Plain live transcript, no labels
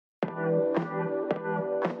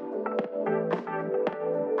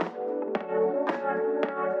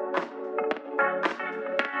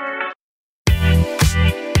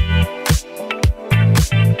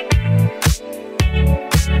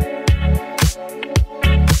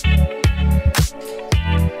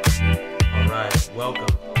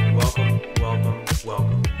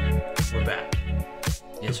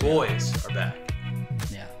boys are back.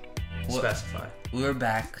 Yeah. Specify. We're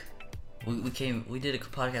back. We did a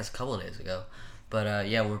podcast a couple of days ago. But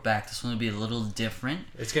yeah, we're back. This one will be a little different.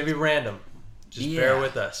 It's going to be random. Just bear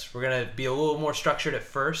with us. We're going to be a little more structured at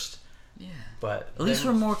first. Yeah. But at least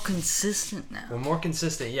we're more consistent now. We're more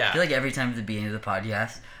consistent, yeah. I feel like every time at the beginning of the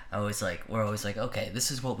podcast, we're always like, okay,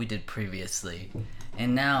 this is what we did previously.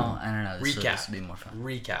 And now, I don't know, this will be more fun.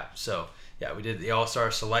 Recap. So, yeah, we did the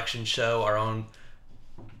All-Star Selection Show, our own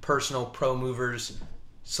personal Pro Movers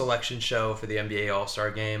selection show for the NBA All-Star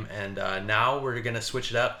Game. And now we're going to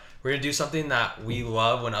switch it up. We're going to do something that we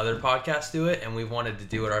love when other podcasts do it, and we've wanted to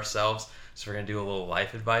do it ourselves. So we're going to do a little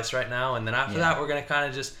life advice right now. And then after that, we're going to kind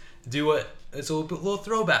of just do it's a little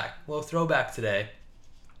throwback today.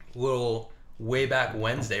 Little way back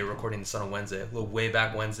Wednesday, recording this on a Wednesday. A little way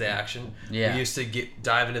back Wednesday action. Yeah. We used to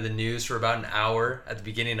dive into the news for about an hour at the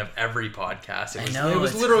beginning of every podcast. It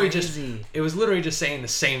was literally just saying the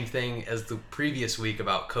same thing as the previous week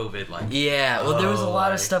about COVID. There was a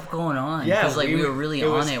lot of stuff going on. Yeah, because we were really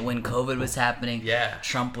on it when COVID was happening. Yeah.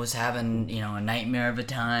 Trump was having a nightmare of a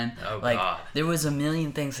time. Oh God. There was a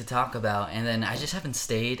million things to talk about, and then I just haven't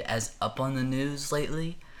stayed as up on the news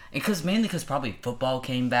lately. Mainly because probably football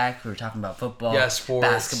came back. We were talking about football, sports,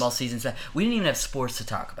 basketball season stuff. We didn't even have sports to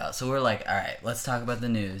talk about. So we're like, all right, let's talk about the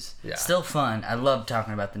news. Yeah. Still fun. I love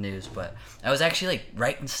talking about the news, but I was actually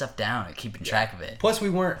writing stuff down and keeping track of it. Plus we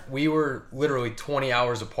were literally 20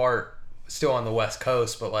 hours apart, still on the West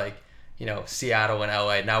Coast, but Seattle and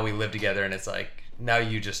LA. Now we live together, and it's now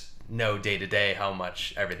you just know day to day how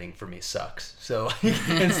much everything for me sucks. So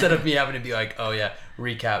instead of me having to be like, oh yeah,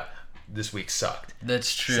 recap, this week sucked.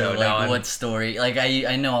 That's true. So what story?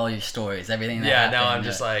 I know all your stories, everything that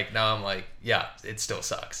happened. Now I'm like, yeah, it still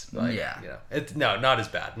sucks. It's not as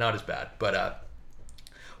bad. But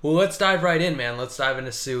well, let's dive right in, man. Let's dive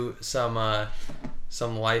into some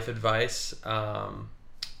life advice.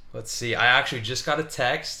 Let's see. I actually just got a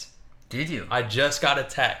text. Did you? I just got a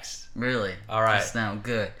text. Really? All right. Just now,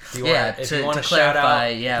 good. To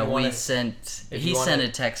clarify, he sent a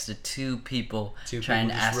text to two people trying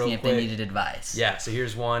to ask me if they needed advice. Yeah, so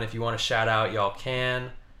here's one. If you want to shout out, y'all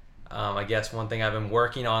can. I guess one thing I've been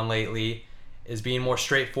working on lately is being more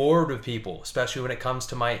straightforward with people, especially when it comes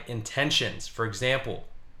to my intentions. For example,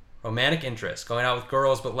 romantic interest, going out with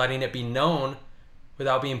girls, but letting it be known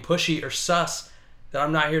without being pushy or sus that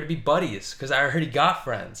I'm not here to be buddies because I already got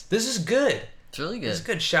friends. This is good. It's really good. It's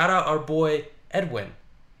good. Shout out our boy Edwin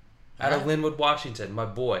out of Linwood, Washington. My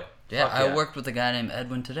boy. Yeah, I worked with a guy named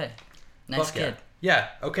Edwin today. Nice kid. Yeah.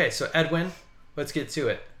 Okay, so Edwin, let's get to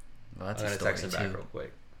it. Well, that's I'm going to text him back real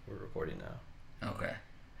quick. We're recording now. Okay.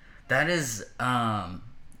 That is, I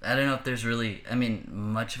don't know if there's really,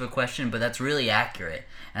 much of a question, but that's really accurate.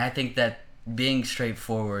 And I think that being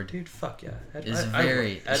straightforward. Dude, fuck yeah. Is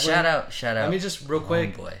very. Edwin, shout out. Let me just real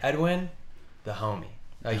quick. Edwin, the homie.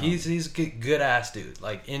 He's a good ass dude.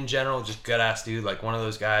 In general, just good ass dude. One of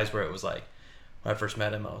those guys where it was when I first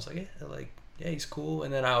met him, I was yeah, he's cool.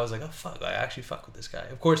 And then I was like, oh fuck, I actually fuck with this guy.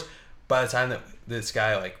 Of course, by the time that this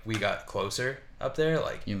guy we got closer up there,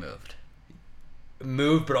 you moved,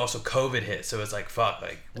 but also COVID hit, so it's fuck.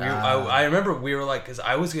 I remember we were because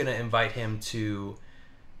I was gonna invite him to,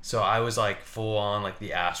 so I was full on the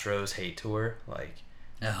Astros hate tour,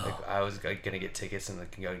 I was gonna get tickets and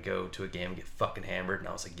go to a game and get fucking hammered, and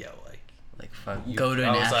I was yo, go to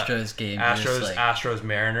an Astros game. Astros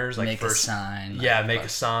Mariners, make first, a sign. Yeah, make a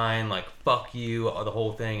sign, fuck you, the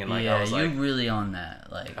whole thing, and I was you're really on that.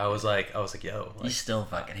 I was yo, you still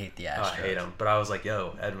fucking hate the Astros. I hate them, but I was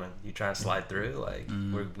yo, Edwin, you trying to slide through?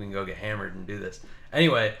 We can go get hammered and do this.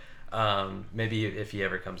 Anyway, maybe if he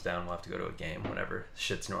ever comes down, we'll have to go to a game whenever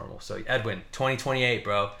shit's normal. So Edwin, 2028,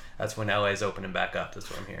 bro. That's when LA's opening back up. That's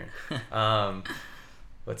what I'm hearing.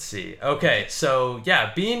 Let's see. Okay, so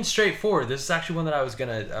yeah, being straightforward. This is actually one that I was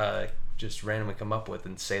gonna just randomly come up with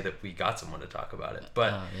and say that we got someone to talk about it.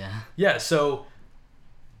 But yeah. So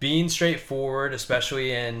being straightforward,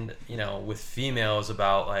 especially in with females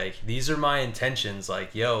about these are my intentions. I'm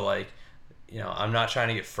not trying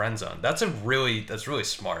to get friend zoned. That's really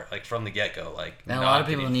smart. From the get go. And a lot of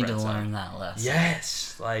people need to learn that lesson.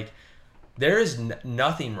 Yes. There is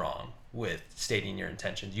nothing wrong with stating your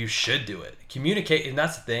intentions. You should do it. Communicate, and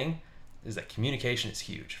that's the thing, is that communication is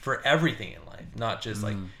huge for everything in life. Not just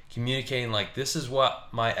communicating this is what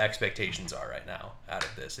my expectations are right now out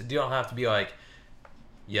of this. You don't have to be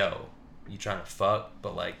yo, you trying to fuck,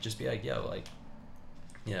 but just be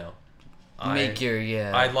yo,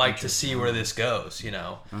 I'd like to see where this goes,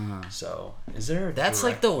 So is there that's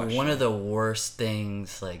one of the worst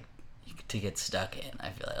things to get stuck in, I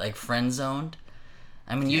feel like friend zoned.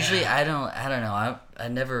 I mean, usually I don't know. I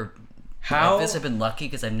never. I guess I've been lucky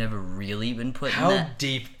because I've never really been put in that. How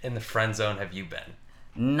deep in the friend zone have you been?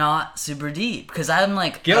 Not super deep, because I'm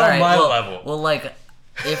like, get on my level. Well, like,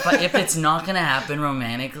 if it's not gonna happen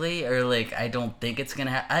romantically, or like I don't think it's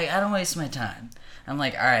gonna happen, I don't waste my time. I'm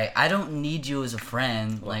like, all right, I don't need you as a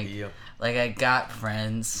friend. Like I got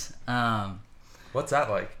friends. What's that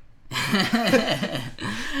like?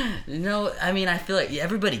 No, I mean, I feel like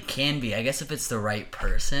everybody can be. I guess if it's the right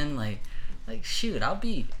person, like shoot, I'll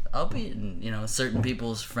be in, certain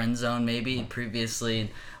people's friend zone maybe previously in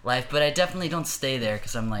life, but I definitely don't stay there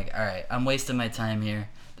because I'm like, all right, I'm wasting my time here.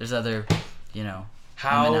 There's other, women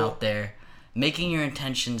out there. Making your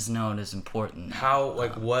intentions known is important.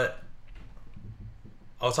 What?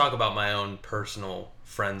 I'll talk about my own personal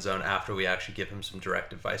friend zone after we actually give him some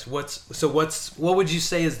direct advice. What would you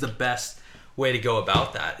say is the best way to go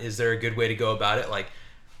about that? Is there a good way to go about it? Like,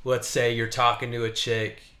 let's say you're talking to a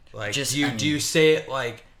chick. Like, do you say it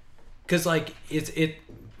like, because like it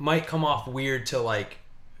might come off weird to like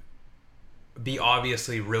be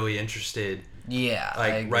obviously really interested. Yeah.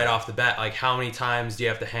 Like right off the bat, like how many times do you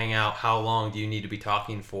have to hang out? How long do you need to be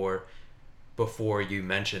talking for before you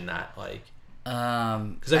mention that? Like,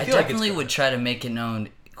 because I definitely would try to make it known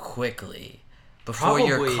quickly before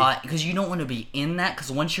you're caught, because you don't want to be in that.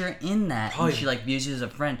 Because once you're in that, and she like views you as a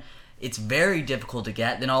friend, it's very difficult to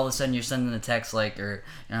get. Then all of a sudden you're sending a text like, and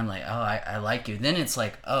I'm like, oh, I like you. Then it's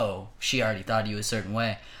like, oh, she already thought of you a certain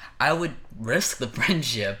way. I would risk the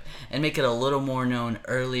friendship and make it a little more known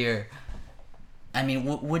earlier. I mean,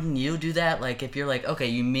 wouldn't you do that? Like, if you're like, okay,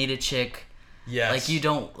 you meet a chick, yes, like you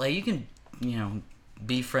don't, like you can,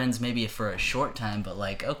 be friends maybe for a short time, but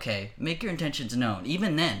like, okay, make your intentions known.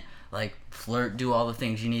 Even then, like, flirt, do all the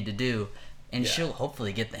things you need to do. And she'll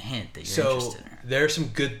hopefully get the hint that you're interested in her. There are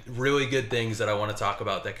some really good things that I want to talk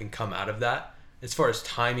about that can come out of that. As far as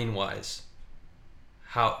timing wise,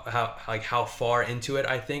 how far into it,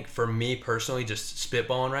 I think for me personally, just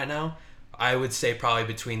spitballing right now, I would say probably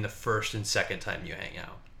between the first and second time you hang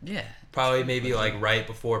out. Yeah. Probably maybe like right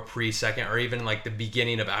before pre-second, or even like the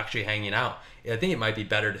beginning of actually hanging out. I think it might be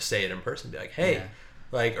better to say it in person. Be like, hey. Yeah.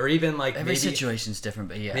 Like, or even like every situation's different,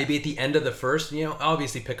 but yeah. Maybe at the end of the first,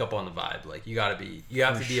 obviously pick up on the vibe. Like you have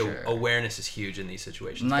to be awareness is huge in these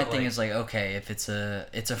situations. My thing is like, okay, if it's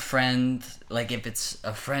a friend, like if it's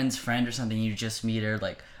a friend's friend or something, you just meet her,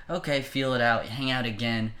 like, okay, feel it out, hang out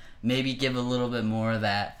again, maybe give a little bit more of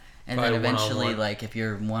that, and probably then eventually, one-on-one. Like if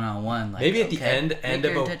you're one-on-one, like maybe at the end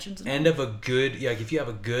of a good, like if you have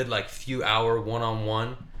a good like few hour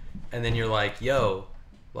one-on-one, and then you're like, yo,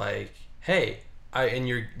 like, hey. And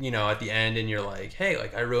you're, at the end, and you're like, hey,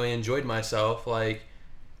 like, I really enjoyed myself. Like,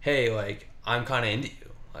 hey, like, I'm kind of into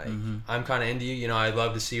you. Like, I'm kind of into you. I'd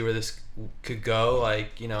love to see where this could go.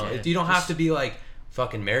 Like, you don't have to be like,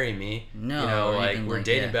 fucking marry me. No, like, we're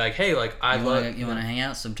dating. Yeah. But like, hey, like, you want to hang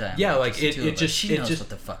out sometime. Yeah, like, she knows what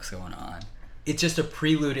the fuck's going on. It's just a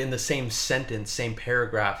prelude in the same sentence, same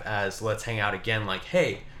paragraph as let's hang out again. Like,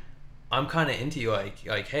 hey, I'm kind of into you.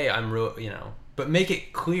 Like, hey, I'm real, But make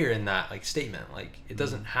it clear in that like statement. Like it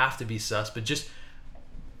doesn't have to be sus, but just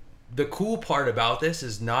the cool part about this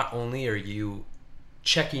is not only are you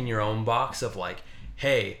checking your own box of like,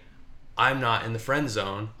 hey, I'm not in the friend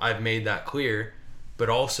zone. I've made that clear, but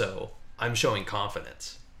also I'm showing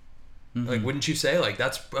confidence. Like, wouldn't you say like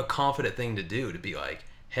that's a confident thing to do, to be like,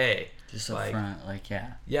 hey, just up front, like,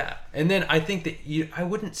 yeah. Yeah. And then I think that I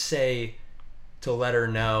wouldn't say to let her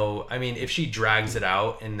know. I mean, if she drags it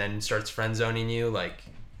out and then starts friend zoning you, like,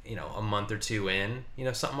 a month or two in,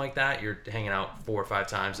 something like that, you're hanging out 4 or 5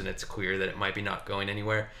 times and it's clear that it might be not going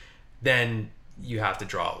anywhere, then you have to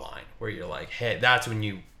draw a line where you're like, hey, that's when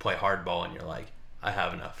you play hardball and you're like, I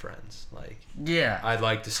have enough friends. Like, yeah, I'd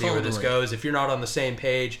like to see where this goes. If you're not on the same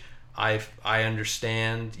page, I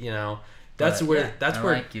understand, That's where I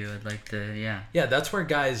like you. I'd like to, yeah. Yeah, that's where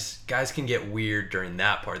guys can get weird during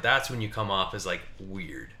that part. That's when you come off as like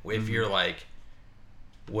weird. If you're like,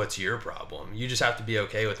 what's your problem? You just have to be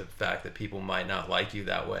okay with the fact that people might not like you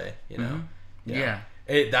that way, Yeah.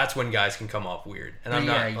 That's when guys can come off weird. And I'm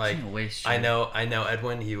not like, I know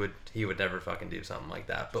Edwin, he would never fucking do something like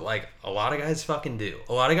that. But like a lot of guys fucking do.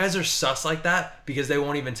 A lot of guys are sus like that because they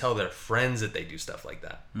won't even tell their friends that they do stuff like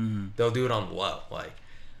that. They'll do it on the low, like,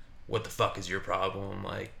 what the fuck is your problem?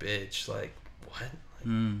 Like, bitch, like, what?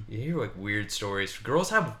 Like, you hear like weird stories. Girls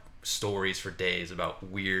have stories for days about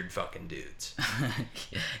weird fucking dudes.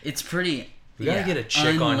 It's pretty. We gotta get a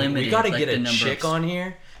chick on. We gotta get a chick on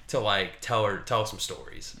here to like tell some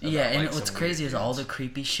stories. About, and what's crazy is all the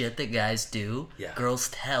creepy shit that guys do. Yeah. Girls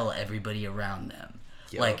tell everybody around them.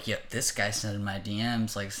 yo. Like, yeah, this guy sent in my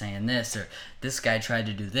DMs, like, saying this, or this guy tried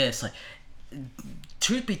to do this. Like,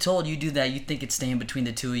 truth be told, you do that, you think it's staying between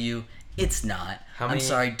the two of you. It's not. I'm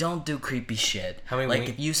sorry, don't do creepy shit.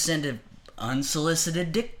 If you send an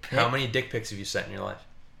unsolicited dick pic. How many dick pics have you sent in your life?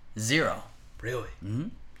 0. Really? Mm-hmm.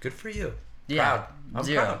 Good for you. Yeah. Proud. I'm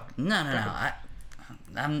 0. proud. No.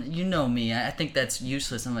 I'm. You know me. I think that's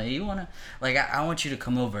useless. I'm like, you wanna, like, I want you to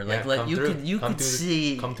come over. Like, you could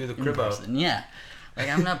see. Come through the cribbo. Yeah. Like,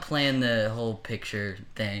 I'm not playing the whole picture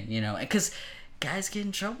thing, because guys get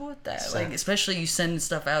in trouble with that. Like, especially you send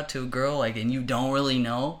stuff out to a girl, like, and you don't really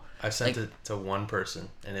know. I sent it to one person,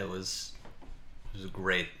 and it was a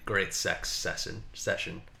great sex session. It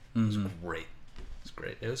was great.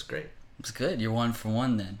 It was great. It's good. You're 1 for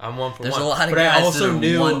 1 then. I'm 1 for 1. There's a lot of guys that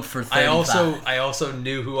are 1 for 35. I also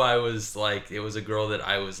knew who I was, like, it was a girl that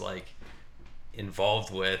I was, like,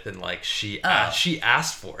 involved with, and, like, she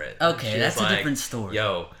asked for it. Okay, that's a different story.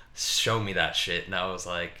 Yo, show me that shit. And I was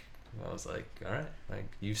like, all right, like,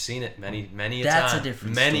 you've seen it many a time. That's a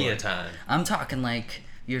different story. Many a time. I'm talking, like,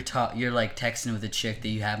 you're like texting with a chick that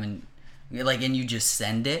you haven't, like, and you just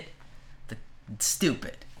send it.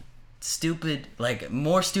 Stupid, like,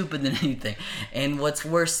 more stupid than anything. And what's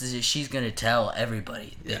worse is that she's gonna tell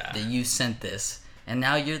everybody that you sent this, and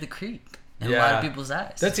now you're the creep in a lot of people's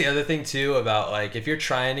eyes. That's the other thing too about, like, if you're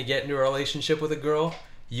trying to get into a relationship with a girl,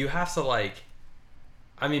 you have to, like,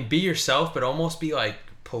 be yourself, but almost be, like,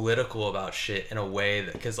 political about shit in a way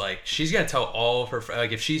that, because, like, she's gonna tell all of her,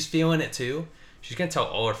 like, if she's feeling it too, she's gonna tell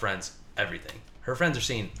all her friends everything. Her friends are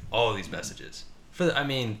seeing all of these messages. A lot of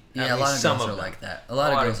girls are like that. A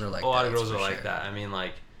lot of girls are like that. A lot of girls are like that.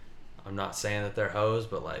 Like, I'm not saying that they're hoes,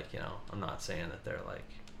 but, like, I'm not saying that they're, like,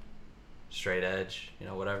 straight edge,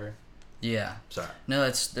 whatever. Yeah. Sorry. No,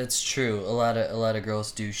 that's true. A lot of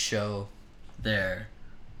girls do show their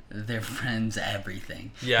friends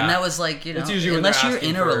everything. Yeah. And that was, like, unless you're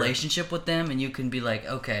in a relationship with them and you can be like,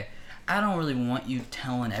 okay, I don't really want you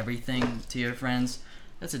telling everything to your friends.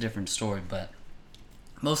 That's a different story, but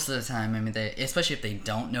most of the time, they, especially if they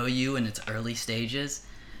don't know you in its early stages,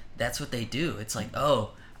 that's what they do. It's like,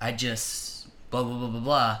 oh, I just blah blah blah blah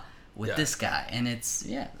blah with this guy, and it's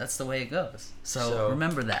that's the way it goes. So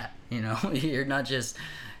remember that, you're not just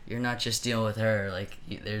dealing with her. Like,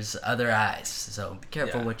 there's other eyes. So be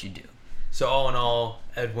careful what you do. So all in all,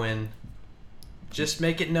 Edwin, just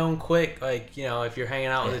make it known quick. Like, if you're hanging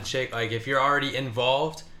out with a chick, like, if you're already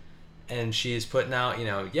involved and she's putting out,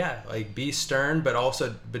 like, be stern, but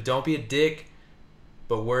don't be a dick,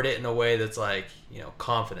 but word it in a way that's, like,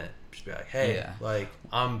 confident. Just be like, hey, like,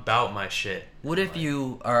 I'm about my shit. What if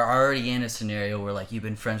you are already in a scenario where, like, you've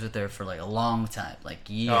been friends with her for, like, a long time, like,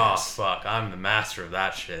 years? Oh, fuck, I'm the master of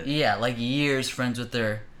that shit. Yeah, like, years friends with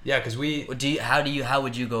her. Yeah, because how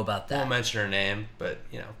would you go about that? I won't mention her name, but,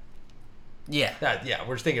 Yeah.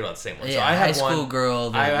 We're just thinking about the same one. Yeah, so I had high school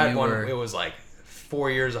girl. I had one. It was like 4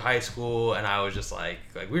 years of high school, and I was just like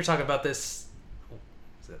we were talking about this.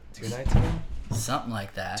 Was it 2 nights ago? Something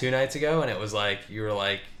like that. 2 nights ago, and it was like you were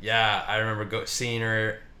like, yeah, I remember seeing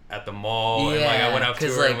her at the mall, and, like, I went up to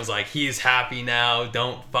her, like, and was like, he's happy now.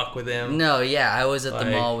 Don't fuck with him. No, yeah, I was at the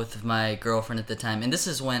mall with my girlfriend at the time, and this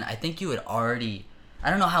is when I think you had already. I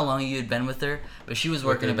don't know how long you had been with her, but she was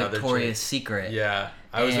working at Victoria's Secret. Yeah.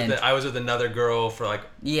 I was with another girl for, like,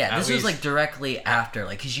 this was, like, directly after,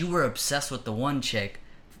 like, because you were obsessed with the one chick,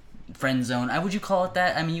 friend zone. Would you call it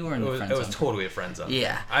that? You were in the friend zone. It was totally a friend zone.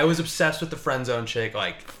 Yeah. I was obsessed with the friend zone chick,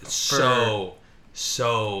 like, so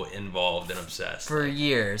involved and obsessed. For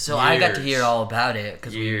years. So I got to hear all about it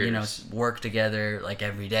because we, work together, like,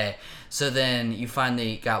 every day. So then you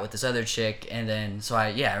finally got with this other chick, and then, so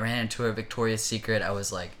I ran into her at Victoria's Secret. I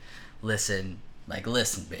was like, listen,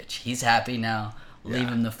 bitch, he's happy now. Leave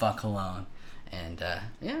him the fuck alone. And,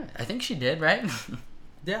 I think she did, right?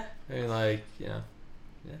 Yeah. Yeah,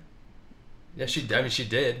 she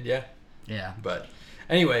did, yeah. Yeah. But,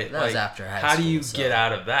 anyway, that was after high how school, do you so. Get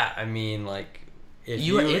out of that?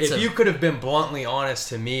 If you could have been bluntly honest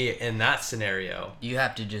to me in that scenario, you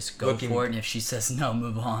have to just go for it, and if she says no,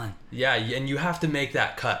 move on. Yeah, and you have to make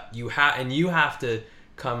that cut. You have to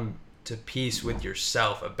come to peace with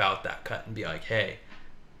yourself about that cut and be like, hey,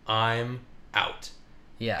 I'm out.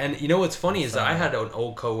 Yeah. And what's funny is that I had an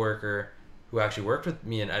old coworker who actually worked with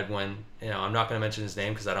me and Edwin. I'm not going to mention his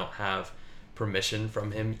name because I don't have permission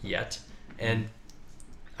from him yet. And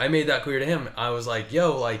I made that clear to him. I was like,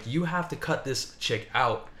 yo, like, you have to cut this chick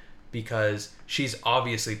out because she's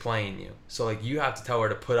obviously playing you. So, like, you have to tell her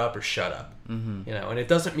to put up or shut up. Mm-hmm. And it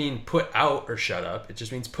doesn't mean put out or shut up. It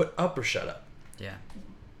just means put up or shut up. Yeah.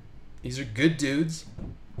 These are good dudes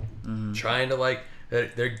trying to, like,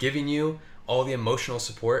 they're giving you all the emotional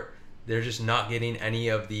support. They're just not getting any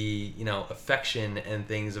of the, you know, affection and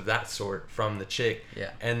things of that sort from the chick. Yeah.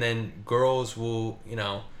 And then girls will, you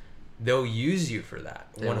know, they'll use you for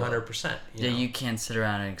that 100%. Yeah, you can't sit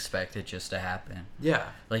around and expect it just to happen. Yeah.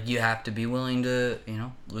 Like, you have to be willing to, you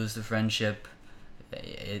know, lose the friendship.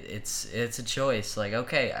 It's a choice. Like,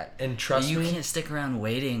 okay, and trust me, you can't stick around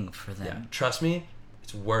waiting for them. Yeah, trust me,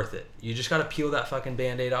 it's worth it. You just gotta peel that fucking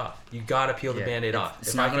Band-Aid off. You gotta peel the Band-Aid off.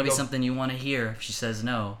 It's not gonna be something you want to hear if she says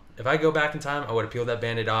no. If I go back in time, I would have peeled that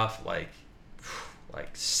Band-Aid off like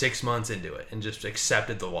 6 months into it and just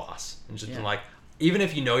accepted the loss and just been like, even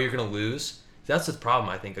if you know you're gonna lose, that's the problem.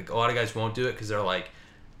 I think a lot of guys won't do it because they're like,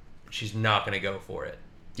 she's not gonna go for it.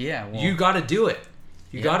 Yeah, well, you gotta do it.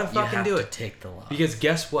 You gotta fucking do it. Take the loss. Because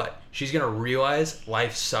guess what? She's gonna realize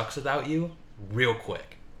life sucks without you real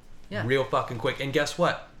quick. Yeah. Real fucking quick. And guess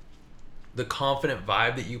what? The confident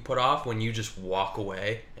vibe that you put off when you just walk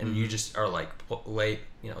away and you just are like,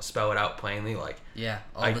 spell it out plainly, like, yeah,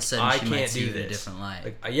 all of a sudden she might see you in a different light.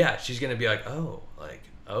 Like, yeah, she's gonna be like, oh, like,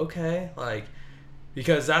 okay, like,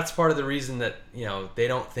 because that's part of the reason that, you know, they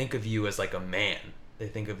don't think of you as like a man. They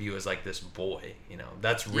think of you as like this boy, you know.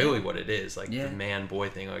 That's really what it is, like the man boy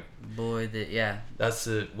thing, like boy that That's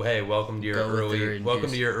the hey, welcome to your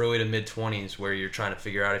early to mid 20s where you're trying to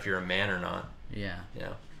figure out if you're a man or not. Yeah. You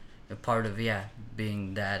know. A part of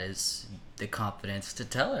being that is the confidence to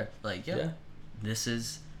tell her, like, this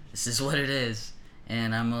is what it is,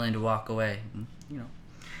 and I'm willing to walk away. You know,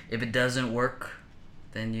 if it doesn't work,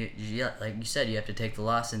 then you like you said, you have to take the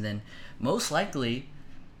loss, and then most likely,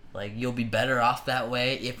 like, you'll be better off that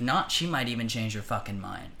way. If not, she might even change her fucking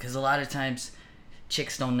mind, because a lot of times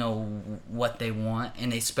chicks don't know what they want,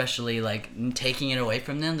 and especially like taking it away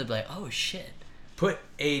from them, they'll be like, oh shit. Put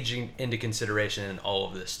age into consideration in all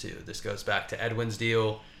of this too. This goes back to Edwin's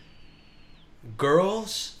deal.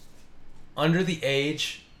 Girls under the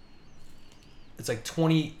age, it's like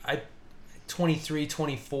 23,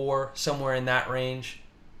 24, somewhere in that range,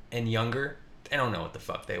 and younger, they don't know what the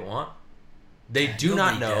fuck they want. They do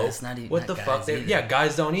not know what the fuck they... Yeah,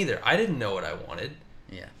 guys don't either. I didn't know what I wanted.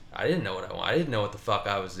 Yeah. I didn't know what I wanted. I didn't know what the fuck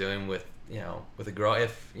I was doing with, you know, with a girl.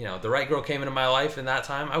 If, you know, the right girl came into my life in that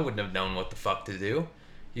time, I wouldn't have known what the fuck to do.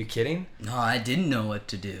 You kidding? No, I didn't know what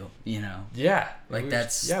to do, you know. Yeah. Like, we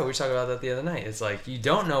were talking about that the other night. It's like, you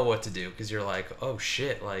don't know what to do because you're like, oh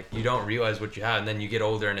shit, like, you don't realize what you have, and then you get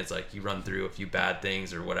older and it's like, you run through a few bad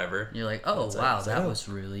things or whatever. You're like, oh, wow, that was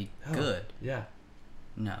really good. Yeah.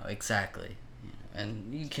 No, exactly.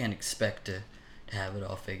 And you can't expect to have it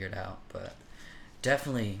all figured out, but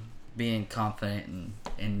definitely being confident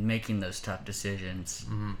and making those tough decisions.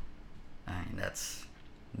 Mm-hmm. I mean, that's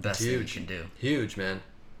the best thing you can do. Huge, man.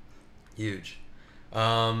 Huge.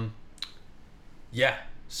 Yeah.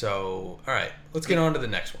 So, all right. Let's get on to the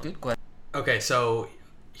next one. Good question. Okay, so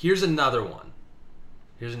here's another one.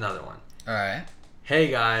 All right.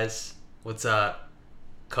 Hey, guys. What's up?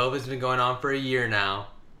 COVID's been going on for a year now.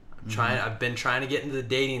 I've been trying to get into the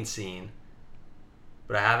dating scene,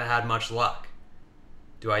 but I haven't had much luck.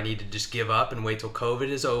 Do I need to just give up and wait till COVID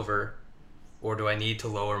is over, or do I need to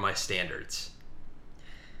lower my standards?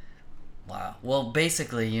 Wow. Well,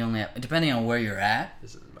 basically, you only have, depending on where you're at.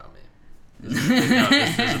 This isn't about me.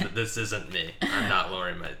 This isn't me. I'm not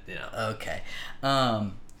lowering my, you know. Okay.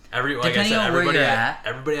 Depending on where you're at,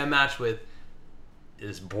 everybody I match with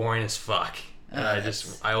is boring as fuck. And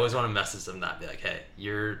I always want to message them that, be like, hey,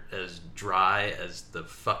 you're as dry as the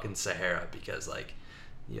fucking Sahara because, like,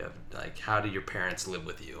 you have, like, how do your parents live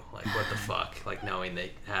with you? Like, what the fuck? Like, knowing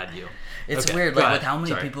they had you. It's weird, like, with how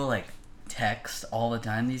many people, like, text all the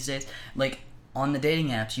time these days. Like, on the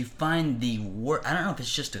dating apps, you find the worst. I don't know if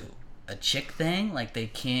it's just a chick thing. Like, they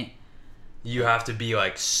can't. You have to be,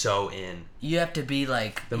 like, so in. You have to be,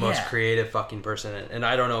 like, the most creative fucking person. And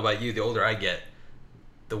I don't know about you, the older I get,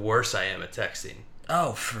 the worse I am at texting.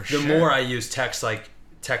 Oh, for sure. The more I use text, like,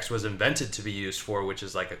 text was invented to be used for, which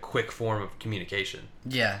is like a quick form of communication.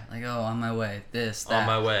 Yeah, like, oh, on my way, this, that. On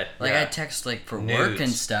my way. Like, I text, like, for work and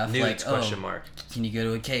stuff. Nudes, like, question mark. Can you go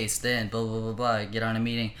to a case? Then, blah, blah, blah, blah, get on a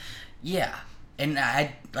meeting. Yeah. And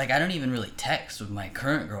I don't even really text with my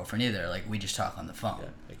current girlfriend either. Like, we just talk on the phone. Yeah.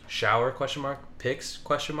 Like, shower, question mark? Pics,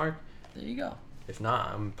 question mark? There you go. If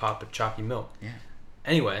not, I'm pop a chalky milk. Yeah.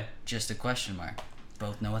 Anyway. Just a question mark.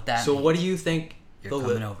 Both know what that means. So what do you think? You're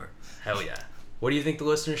coming over. Hell yeah. What do you think the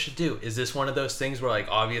listeners should do? Is this one of those things where, like,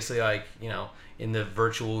 obviously, like, you know, in the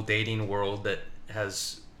virtual dating world that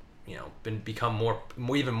has, you know, become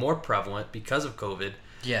even more prevalent because of COVID?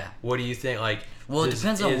 Yeah. What do you think? Like, well, it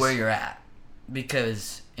depends on where you're at.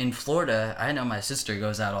 Because in Florida, I know my sister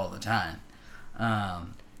goes out all the time.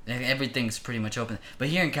 everything's pretty much open. But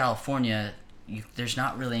here in California, there's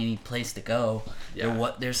not really any place to go.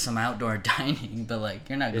 Yeah. There's some outdoor dining, but like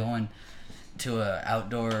you're not going to a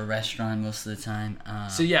outdoor restaurant most of the time.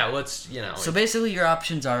 So So basically, your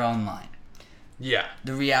options are online. Yeah.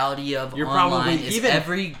 The reality of online is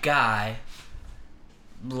every guy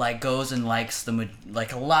like goes and likes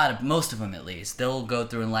most of them at least. They'll go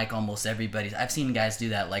through and like almost everybody's. I've seen guys do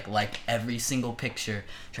that, like every single picture,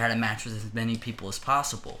 try to match with as many people as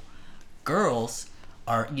possible. Girls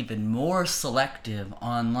are even more selective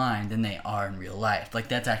online than they are in real life. Like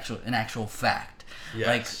that's an actual fact. Yes.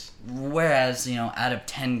 Like whereas, out of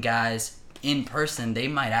 10 guys in person, they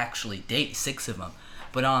might actually date 6 of them,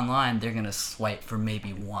 but online they're going to swipe for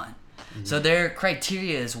maybe 1. Mm-hmm. So their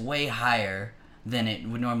criteria is way higher than it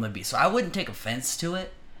would normally be. So I wouldn't take offense to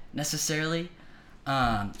it necessarily.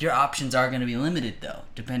 Your options are going to be limited though,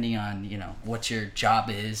 depending on, what your job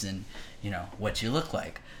is and, what you look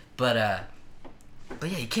like. But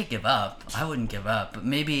yeah, you can't give up. I wouldn't give up. But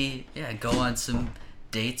maybe, go on some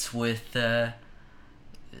dates with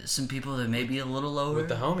some people that may be a little lower. With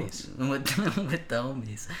the homies. With the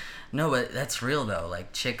homies. No, but that's real though.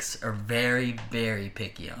 Like chicks are very, very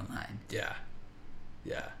picky online. Yeah.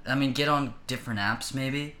 Yeah. I mean, get on different apps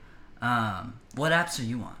maybe. What apps are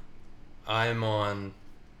you on?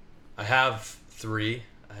 I have 3.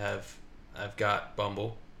 I've got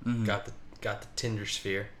Bumble. Mm-hmm. Got the Tinder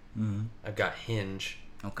sphere. Mm-hmm. I've got Hinge.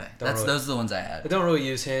 Okay. Those are the ones I had. I don't really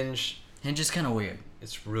use Hinge. Hinge is kind of weird.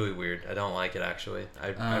 It's really weird. I don't like it actually.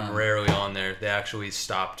 I'm rarely on there. They actually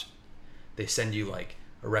stopped. They send you like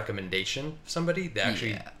a recommendation of somebody. They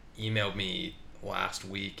actually emailed me last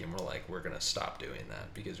week and were like, we're gonna stop doing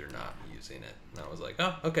that because you're not using it. And I was like,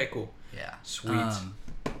 oh, okay, cool. Yeah. Sweet.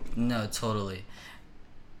 No, totally.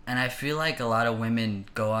 And I feel like a lot of women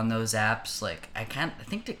go on those apps, like I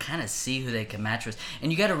think to kind of see who they can match with.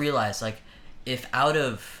 And you got to realize, like, if out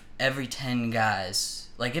of every 10 guys,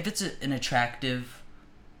 like if it's an attractive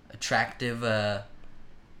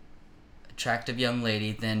young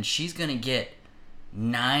lady, then she's gonna get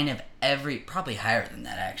 9 of every, probably higher than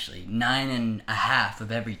that actually, 9.5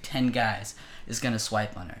 of every 10 guys is gonna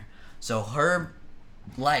swipe on her. So her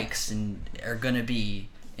likes are gonna be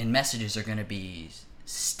in messages are gonna be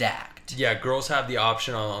stacked. Yeah, girls have the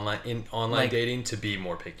option on online dating to be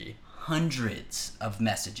more picky. Hundreds of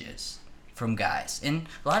messages from guys, and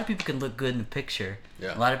a lot of people can look good in the picture.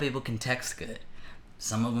 Yeah. A lot of people can text good.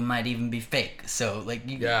 Some of them might even be fake. So like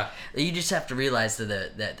you just have to realize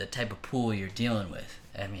that the type of pool you're dealing with.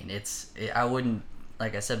 I mean, I wouldn't,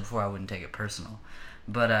 like I said before, I wouldn't take it personal,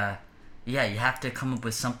 but you have to come up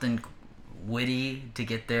with something witty to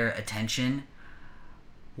get their attention.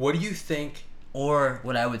 What do you think? Or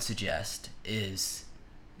what I would suggest is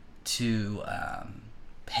to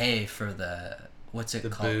pay for the what's it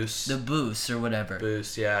called? Boost. The boost or whatever.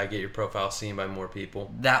 Boost, yeah, get your profile seen by more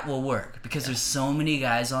people. That will work because there's so many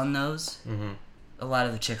guys on those. Mm-hmm. A lot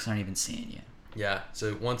of the chicks aren't even seeing you. Yeah,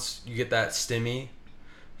 so once you get that stimmy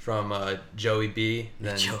from Joey B,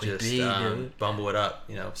 then bumble it up.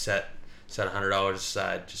 Set $100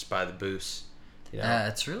 aside, just buy the boost.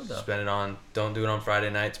 It's real though. Spend it on. Don't do it on Friday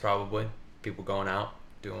nights. Probably people going out,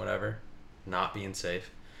 doing whatever, not being safe,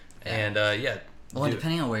 and Well,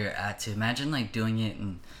 depending on where you're at too. Imagine like doing it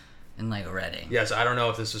in like Reading. Yeah, so I don't know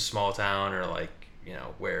if this was small town or like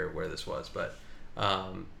where this was, but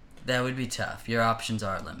that would be tough. Your options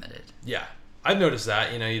are limited. Yeah, I've noticed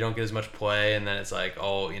that. You don't get as much play, and then it's like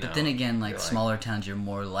But then again, like smaller towns, you're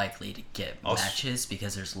more likely to get matches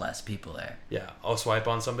because there's less people there. Yeah, I'll swipe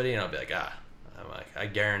on somebody and I'll be like, I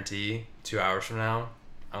guarantee 2 hours from now,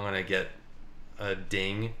 I'm gonna get a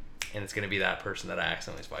ding. And it's going to be that person that I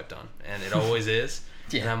accidentally swiped on. And it always is.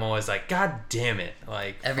 Yeah. And I'm always like, God damn it.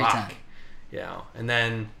 Like, every time. And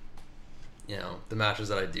then, the matches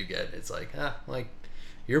that I do get, it's like,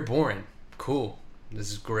 you're boring. Cool.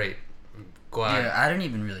 This is great. I'm glad. Yeah, I don't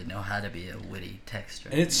even really know how to be a witty texter.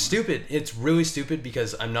 And it's stupid. It's really stupid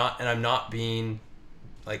because I'm not being,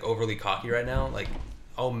 like, overly cocky right now. Like,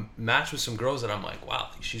 I'll match with some girls that I'm like,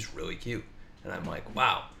 wow, she's really cute. And I'm like,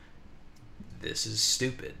 wow. This is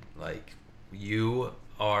stupid. Like,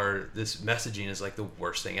 this messaging is like the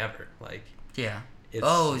worst thing ever. Like, yeah.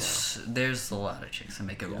 There's a lot of chicks that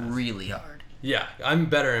make it really hard. Yeah, I'm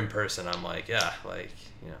better in person. I'm like, me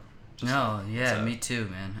too,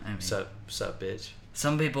 man. I mean, sup, bitch.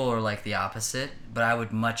 Some people are like the opposite, but I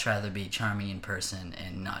would much rather be charming in person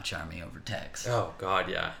and not charming over text. Oh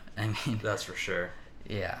God, yeah. I mean, that's for sure.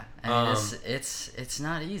 Yeah, I mean, it's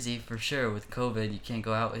not easy for sure with COVID. You can't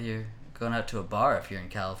go out going out to a bar if you're in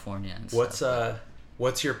California and stuff.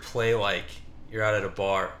 What's your play like? You're out at a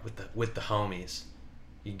bar with the homies.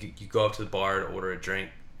 You go up to the bar to order a drink.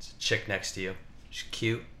 There's a chick next to you. She's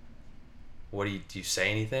cute. What do you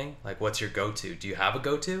say anything? Like, what's your go-to? Do you have a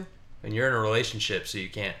go-to? And you're in a relationship, so you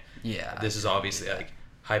can't. Yeah. This is obviously like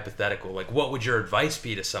hypothetical. Like, what would your advice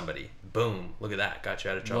be to somebody? Boom! Look at that. Got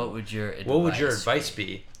you out of trouble. What would your advice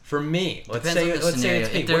be? For me? Let's say it's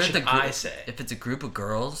me. What should I say? If it's a group of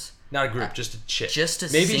girls. Not a group, just a chick. Just a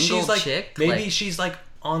single chick. Maybe she's like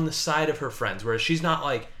on the side of her friends, where she's not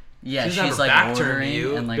like. Yeah, she's like back ordering to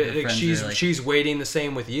you, and like her friends she's are like, she's waiting the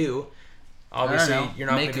same with you. Obviously, you're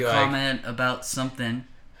not going to be like, make a comment about something.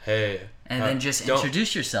 Hey. And then just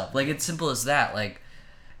introduce yourself. Like, it's simple as that. Like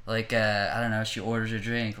I don't know, she orders a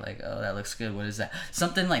drink. Like, oh, that looks good. What is that?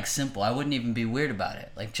 Something like simple. I wouldn't even be weird about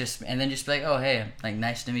it. Like, and then just be like, oh, hey, like,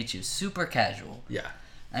 nice to meet you. Super casual. Yeah.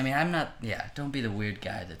 I mean, I'm not. Yeah, don't be the weird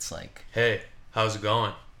guy that's like, hey, how's it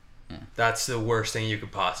going? Yeah. That's the worst thing you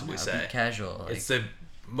could possibly say. Be casual. Like, it's the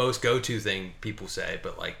most go-to thing people say,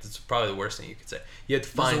 but like it's probably the worst thing you could say. You have to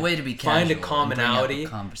find a way to be casual, find a commonality,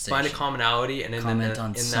 and then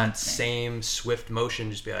in that same swift motion,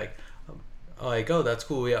 just be like, oh, that's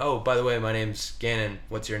cool. Yeah. Oh, by the way, my name's Gannon.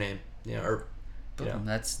 What's your name? You know, or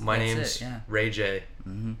my name's Ray J.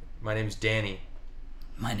 Mm-hmm. My name's Danny.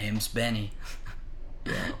 My name's Benny.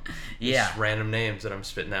 Yeah. Just random names that I'm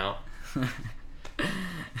spitting out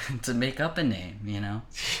to make up a name, you know.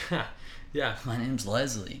 Yeah. My name's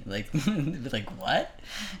Leslie. Like, be like, what?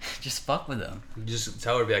 Just fuck with them. Just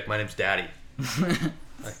tell her, be like, my name's Daddy.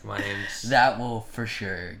 Like, my name's... That will for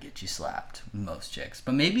sure get you slapped. Most chicks.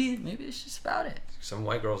 But maybe it's just about it. Some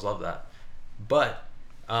white girls love that. But...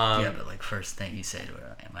 yeah, but like, first thing you say to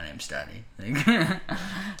her, my name's Daddy. Like,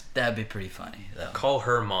 that'd be pretty funny, though. Call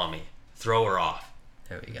her mommy. Throw her off.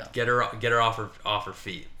 There we go. Get her off her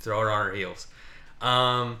feet. Throw her on her heels.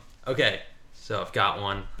 Okay. So I've got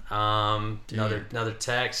one. Another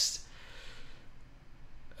text.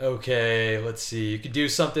 Okay, let's see. You could do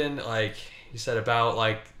something like you said about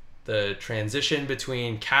like the transition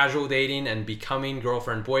between casual dating and becoming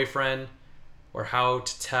girlfriend boyfriend, or how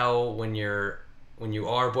to tell when you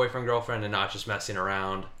are boyfriend girlfriend and not just messing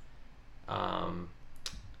around. So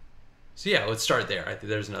yeah, let's start there. I think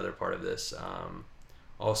there's another part of this.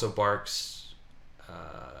 Also barks.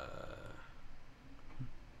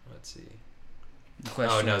 Let's see.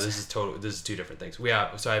 Oh no, this is two different things.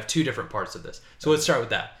 So I have two different parts of this. So let's start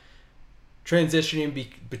with that. Transitioning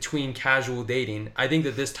between casual dating. I think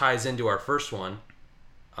that this ties into our first one.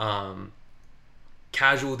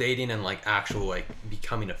 Casual dating and like actual like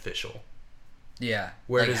becoming official. Yeah.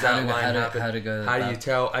 Where does that line happen? How to go? How do you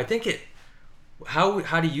tell? I think it.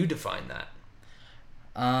 How do you define that?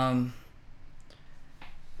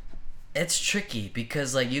 It's tricky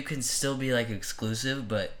because like you can still be like exclusive,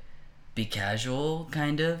 but be casual,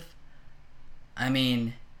 kind of. I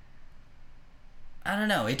mean, I don't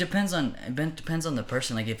know. It depends on the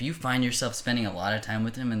person. Like, if you find yourself spending a lot of time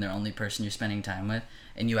with them and they're the only person you're spending time with,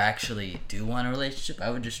 and you actually do want a relationship, I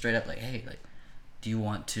would just straight up like, hey, like, do you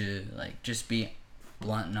want to like just be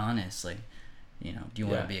blunt and honest? Like, you know, do you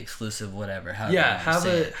want to be exclusive, whatever? Have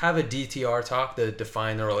a DTR talk, the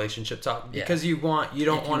define the relationship talk, because you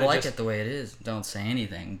don't want to like it the way it is. Don't say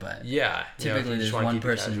anything, but yeah, typically there's one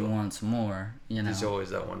person who wants more. You know, there's always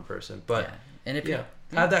that one person, but and if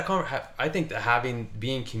have that conversation. I think that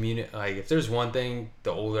being like if there's one thing,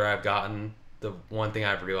 the older I've gotten, the one thing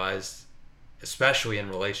I've realized, especially in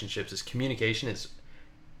relationships, is communication is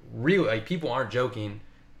real. Like, people aren't joking.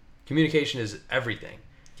 Communication is everything.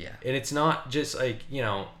 Yeah. And it's not just like, you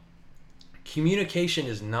know, communication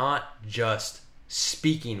is not just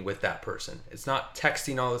speaking with that person. It's not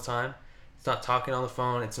texting all the time. It's not talking on the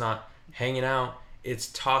phone. It's not hanging out.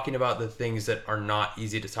 It's talking about the things that are not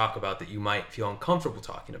easy to talk about that you might feel uncomfortable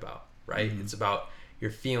talking about, right? Mm-hmm. It's about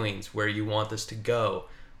your feelings, where you want this to go.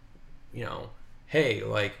 You know, hey,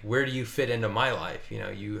 like, where do you fit into my life? You know,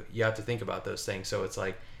 you have to think about those things. So it's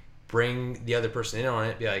like, bring the other person in on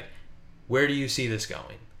it. Be like, where do you see this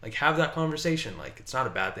going? Like, have that conversation. Like, it's not a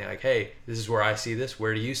bad thing. Like, hey, this is where I see this.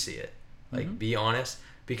 Where do you see it? Like, be honest,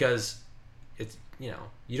 because it's, you know,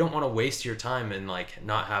 you don't want to waste your time and like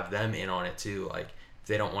not have them in on it too. Like, if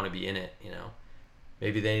they don't want to be in it, you know,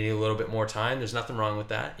 maybe they need a little bit more time. There's nothing wrong with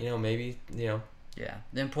that. You know, maybe, you know. Yeah.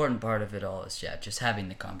 The important part of it all is, just having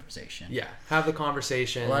the conversation. Yeah. Have the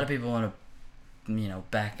conversation. A lot of people want to, you know,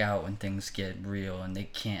 back out when things get real and they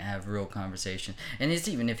can't have real conversation. And it's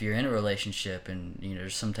even if you're in a relationship and, you know,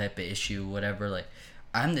 there's some type of issue, whatever, like,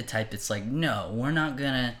 I'm the type that's like, no, we're not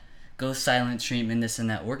gonna go silent treatment, this and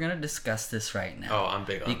that. We're gonna discuss this right now. Oh, I'm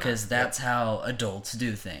big on that. Because that's how adults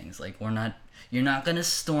do things. Like, we're not You're not gonna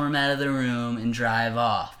storm out of the room and drive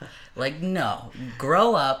off. Like, no.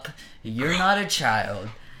 Grow up. You're not a child.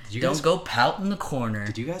 Don't go pout in the corner.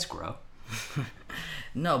 Did you guys grow?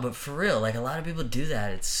 No, but for real, like, a lot of people do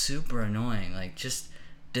that. It's super annoying. Like, just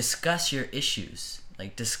discuss your issues.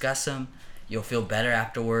 Like, discuss them. You'll feel better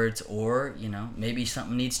afterwards, or, you know, maybe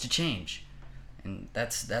something needs to change. And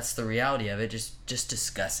that's the reality of it. Just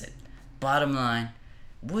discuss it. Bottom line,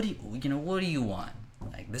 what do you want?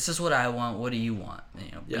 Like, this is what I want. What do you want?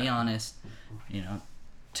 You know, be honest. You know,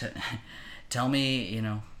 tell me, you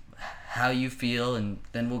know, how you feel, and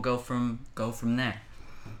then we'll go from there.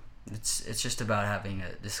 It's just about having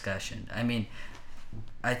a discussion. I mean,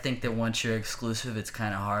 I think that once you're exclusive, it's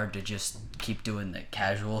kind of hard to just keep doing the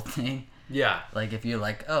casual thing. Yeah. Like, if you're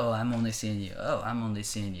like, oh, I'm only seeing you. Oh, I'm only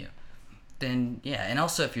seeing you. Then, yeah. And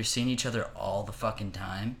also, if you're seeing each other all the fucking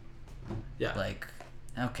time. Yeah. Like,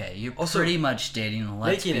 okay, you're also pretty much dating,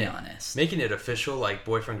 let's be honest. Making it official, like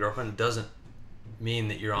boyfriend, girlfriend, doesn't mean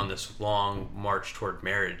that you're on this long march toward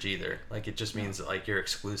marriage either. Like, it just means that, like, you're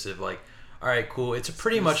exclusive. Like, all right, cool. It's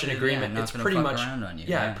pretty much an agreement. It's pretty much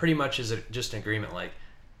it pretty much is just an agreement. Like,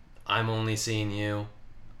 I'm only seeing you.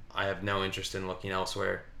 I have no interest in looking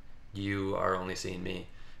elsewhere. You are only seeing me.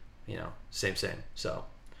 You know, same. So,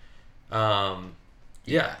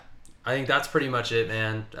 yeah. I think that's pretty much it,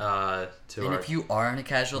 man. If you are in a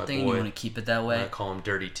casual thing and you want to keep it that way, I call him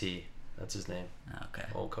Dirty T. That's his name. Okay.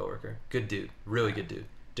 Old coworker. Good dude. Really good dude.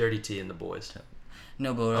 Dirty T and the boys.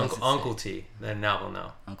 No, but Uncle T. Then now he'll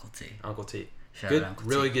know. Uncle T. Uncle T. Shout good. Out Uncle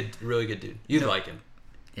really T. good. Really good dude. You'd like him.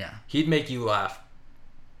 Yeah. He'd make you laugh,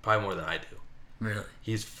 probably more than I do. Really.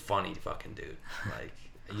 He's funny fucking dude. Like,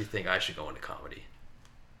 you think I should go into comedy?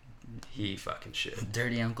 He fucking should.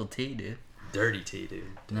 Dirty Uncle T, dude. Dirty T, dude.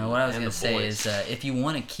 No, what I was gonna say is, if you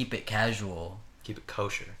want to keep it casual, keep it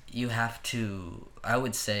kosher, you have to. I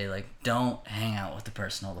would say, like, don't hang out with the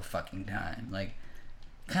person all the fucking time. Like,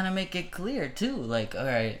 kind of make it clear too. Like, all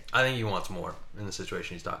right. I think he wants more in the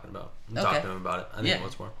situation he's talking about. I'm talking to him about it. I think he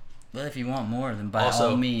wants more. Well, if you want more, then by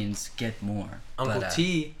all means, get more.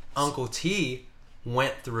 Uncle T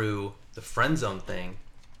went through the friend zone thing,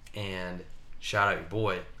 and shout out your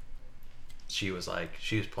boy. She was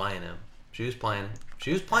playing him. She was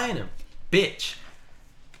playing him. Bitch.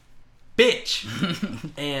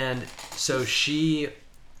 And so he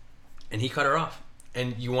cut her off.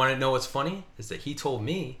 And you want to know what's funny? Is that he told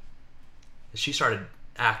me that she started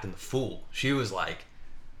acting the fool. She was like,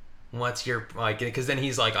 what's your, like, because then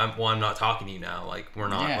he's like, I'm not talking to you now. Like, we're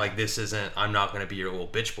not, like, this isn't, I'm not going to be your little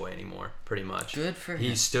bitch boy anymore, pretty much. Good for him.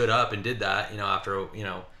 He stood up and did that,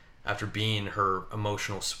 after being her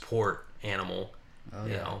emotional support animal,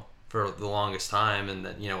 you know, for the longest time. And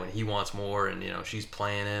then, when he wants more and, she's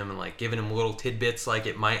playing him and, like, giving him little tidbits, like,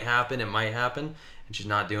 it might happen. And she's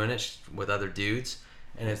not doing it with other dudes.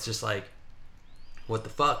 And it's just like, what the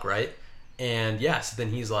fuck, right? And yes, then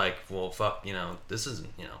he's like, well, fuck, this isn't,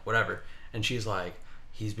 whatever. And she's like,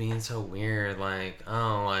 he's being so weird. Like,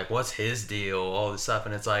 oh, like, what's his deal? All this stuff.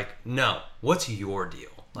 And it's like, no, what's your deal?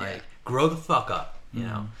 Like, grow the fuck up. You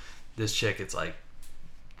know, this chick, it's like,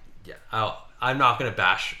 I'm not going to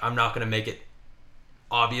bash. I'm not going to make it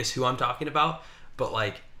obvious who I'm talking about. But,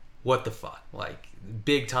 like, what the fuck? Like,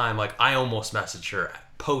 big time. Like, I almost messaged her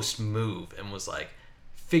post move and was like,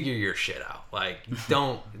 figure your shit out. Like,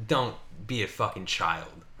 don't be a fucking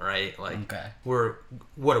child, right? Like,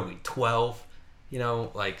 what are we, 12?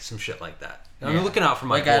 Like, some shit like that. I'm looking out for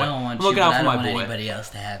my boy. I don't want you, but I don't want anybody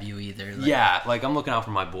else to have you either. Like, I'm looking out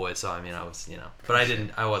for my boy, so, I mean, I was, but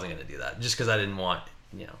I wasn't going to do that, just because I didn't want,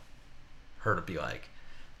 her to be like,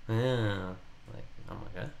 like, oh my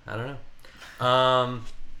God, I don't know.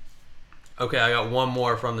 Okay, I got one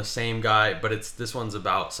more from the same guy, but this one's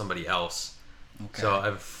about somebody else. Okay. So I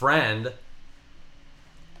have a friend.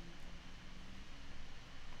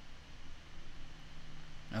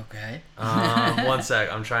 Okay. One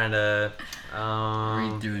sec. I'm trying to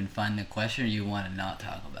read through and find the question, or you want to not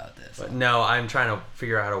talk about this? But no, I'm trying to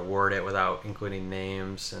figure out how to word it without including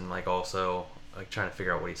names, and, like, also, like, trying to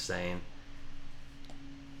figure out what he's saying.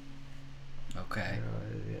 Okay.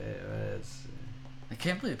 I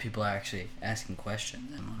can't believe people are actually asking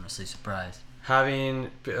questions. I'm honestly surprised.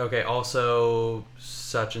 Also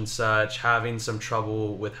such and such, having some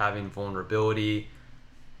trouble with having vulnerability.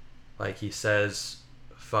 Like, he says,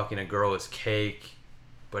 fucking a girl is cake,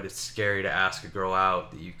 but it's scary to ask a girl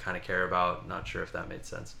out that you kind of care about. Not sure if that made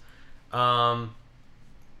sense. The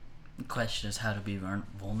question is how to be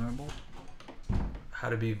vulnerable? How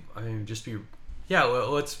to be, just be... Yeah, well,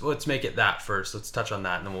 let's make it that first. Let's touch on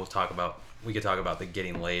that, and then we could talk about the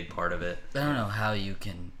getting laid part of it. I don't know how you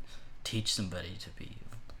can teach somebody to be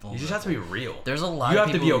vulnerable. You just have to be real. There's a lot. You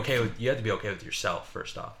have to be okay with yourself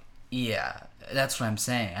first off. Yeah, that's what I'm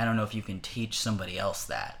saying. I don't know if you can teach somebody else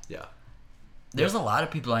that. Yeah. There's a lot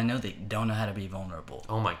of people I know that don't know how to be vulnerable.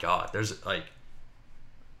 Oh my God. There's like,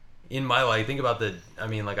 in my life, think about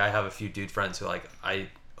I have a few dude friends who like I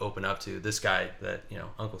open up to. This guy that,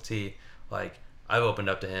 Uncle T, like I've opened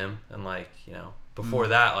up to him, and like, before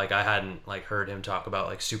that, like I hadn't like heard him talk about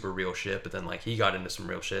like super real shit, but then like he got into some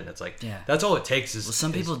real shit, and it's like, that's all it takes is. Well,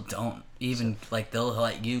 some people don't even like, they'll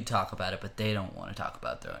let you talk about it, but they don't want to talk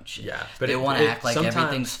about their own shit. Yeah, but they want to act like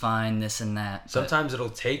everything's fine, this and that. Sometimes it'll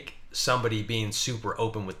take somebody being super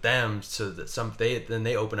open with them so that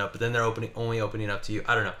they open up, but then they're only opening up to you.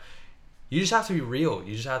 I don't know. You just have to be real.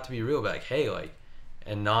 You just have to be real. Be like, hey, like,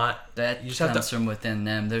 and not that. You just comes from within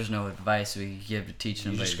them. There's no advice we can give to teach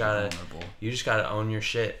them. You just gotta own your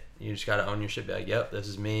shit. You just gotta own your shit. Be like, yep, this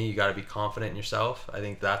is me. You gotta be confident in yourself. I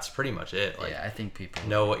think that's pretty much it. Like, I think people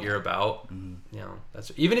know what you're about. Mm-hmm.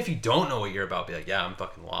 That's even if you don't know what you're about. Be like, yeah, I'm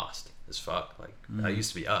fucking lost as fuck. Like that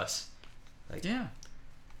used to be us. Like, yeah.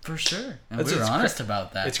 For sure. And we were honest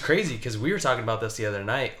about that. It's crazy because we were talking about this the other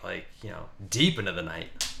night, like, deep into the night,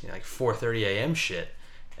 like 4:30 a.m. shit.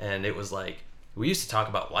 And it was like, we used to talk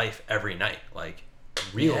about life every night, like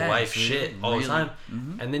real life shit all the time.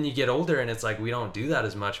 Mm-hmm. And then you get older and it's like, we don't do that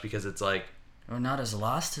as much because it's like, we're not as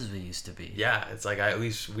lost as we used to be. Yeah. It's like, at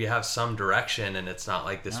least we have some direction and it's not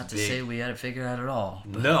like this not to say we had to figure out it all.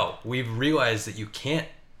 But... No, we've realized that you can't,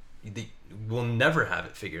 we'll never have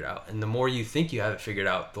it figured out, and the more you think you have it figured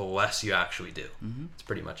out, the less you actually do. Mm-hmm. That's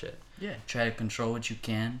pretty much it. Yeah, try to control what you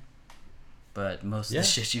can, but most of the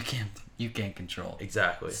shit you can't control.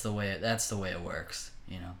 Exactly. That's the way it works.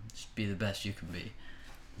 Just be the best you can be.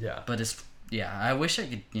 Yeah. But I wish I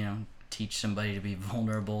could teach somebody to be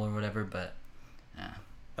vulnerable or whatever, but yeah.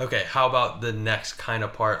 Okay, how about the next kind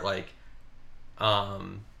of part, like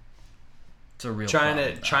it's a real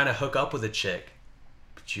trying to hook up with a chick.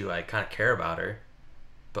 You like kind of care about her,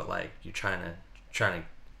 but like you're trying to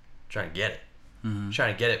get it. Mm-hmm. You're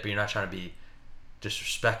trying to get it, but you're not trying to be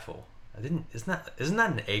disrespectful. Isn't that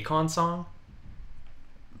an Akon song?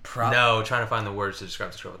 No, trying to find the words to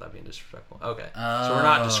describe this girl without being disrespectful. Okay, so we're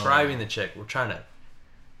not describing the chick. We're trying to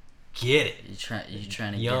get it. You're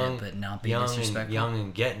trying to get it, but not being disrespectful. Young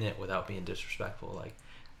and getting it without being disrespectful. Like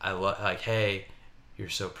like, hey, you're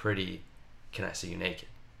so pretty. Can I see you naked?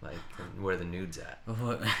 Like, where the nudes at?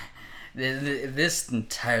 This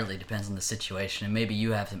entirely depends on the situation, and maybe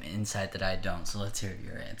you have some insight that I don't, so let's hear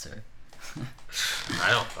your answer. I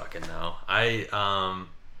don't fucking know.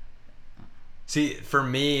 See, for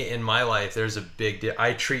me, in my life, there's a big...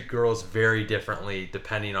 I treat girls very differently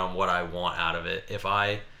depending on what I want out of it. If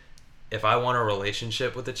I want a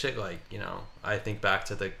relationship with a chick, like, I think back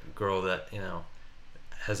to the girl that,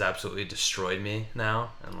 has absolutely destroyed me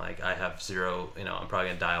now, and like I have zero, I'm probably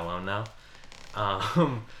gonna die alone now.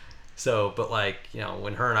 But like,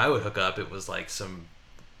 when her and I would hook up, it was like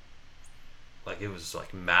it was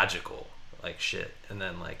like magical, like shit. And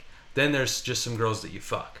then there's just some girls that you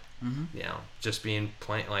fuck, just being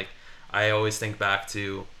plain. Like, I always think back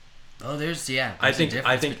to. Oh, there's I think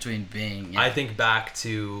between being. Yeah. I think back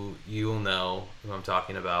to, you'll know who I'm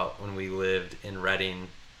talking about, when we lived in Reading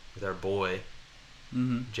with our boy.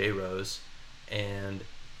 Mm-hmm. J Rose, and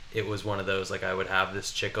it was one of those, like, I would have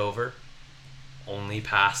this chick over only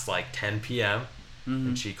past like 10 p.m.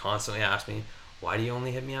 And she constantly asked me, why do you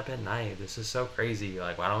only hit me up at night? This is so crazy.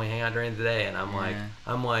 Like, why don't we hang out during the day? And I'm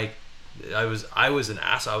like I was an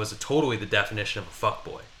ass. I was totally the definition of a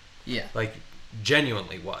fuckboy. Yeah. Like,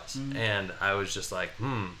 genuinely was. Mm-hmm. And I was just like,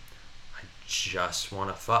 I just want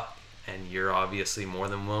to fuck, and you're obviously more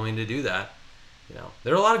than willing to do that.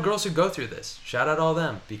 There are a lot of girls who go through this. Shout out all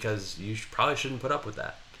them, because you probably shouldn't put up with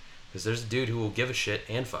that. Because there's a dude who will give a shit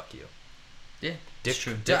and fuck you. Yeah, Dick,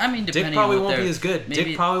 true. Dick probably won't be as good.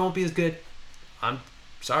 Dick probably won't be as good. I'm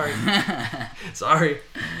sorry. Sorry.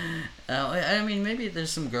 I mean, maybe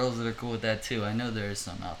there's some girls that are cool with that too. I know there is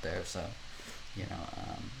some out there, so,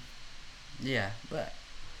 yeah. But,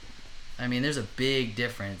 I mean, there's a big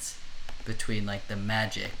difference between, like, the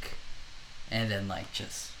magic and then, like,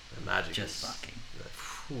 just... The magic just fucking.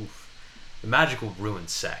 The magic will ruin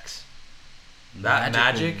sex. That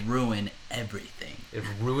magic will ruin everything.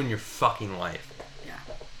 It'll ruin your fucking life. Yeah.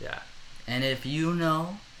 Yeah. And if you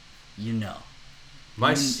know, you know.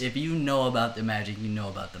 If you know about the magic, you know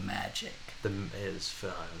about the magic. It was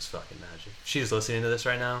fucking magic. She's listening to this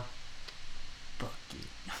right now. Fuck you.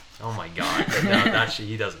 Oh my god. No, actually,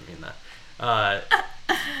 he doesn't mean that.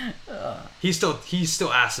 He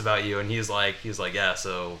still asks about you, and he's like, yeah,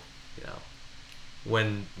 so,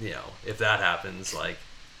 when, if that happens, like,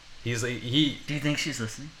 Do you think she's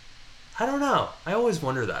listening? I don't know. I always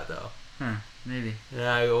wonder that though. Maybe.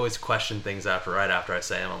 Yeah, I always question things right after I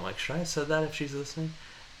say them. I'm like, should I have said that if she's listening?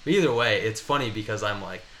 But either way, it's funny because I'm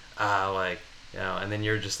like, and then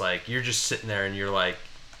you're just sitting there and you're like,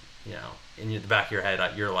 in the back of your head,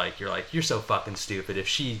 you're like, you're so fucking stupid. If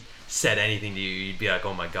she said anything to you, you'd be like,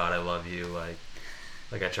 oh my god, I love you. Like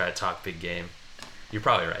I try to talk big game. You're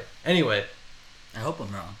probably right. Anyway. I hope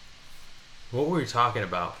I'm wrong. What were we talking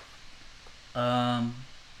about?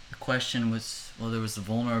 The question was, there was the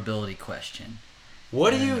vulnerability question.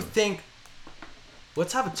 What do you think?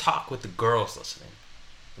 Let's have a talk with the girls listening.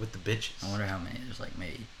 With the bitches. I wonder how many. There's like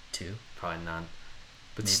maybe 2. Probably none.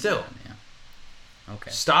 But maybe still. None, yeah.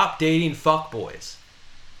 Okay. Stop dating fuckboys.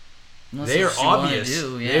 They are obvious.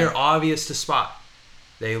 They are obvious to spot.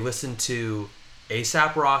 They listen to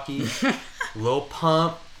A$AP Rocky, Lil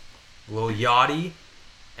Pump, Lil Yachty,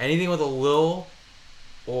 anything with a Lil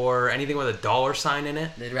or anything with a $sign in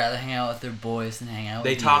it. They'd rather hang out with their boys than hang out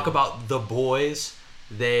with you. They talk about the boys.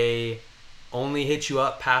 They only hit you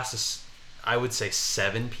up past, I would say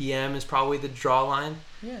 7 p.m. is probably the draw line.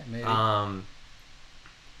 Yeah, maybe. I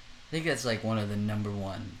think that's like one of the number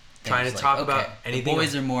one things. Trying to talk about anything. The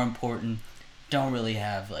boys are more important. Don't really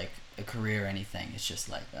have like a career or anything. It's just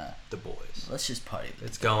like the boys. Let's just party with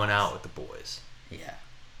It's going out with the boys. Yeah.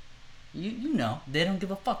 You know, they don't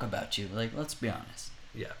give a fuck about you. Like, let's be honest.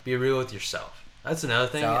 Yeah, be real with yourself. That's another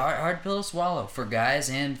thing. It's a hard pill to swallow for guys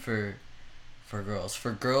and for girls.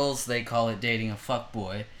 For girls, they call it dating a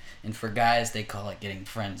fuckboy, and for guys, they call it getting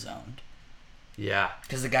friend zoned. Yeah.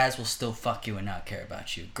 Because the guys will still fuck you and not care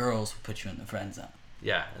about you. Girls will put you in the friend zone.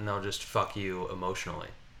 Yeah, and they'll just fuck you emotionally.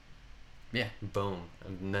 Yeah. Boom.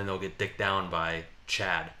 And then they'll get dicked down by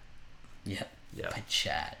Chad. Yep. Yeah. By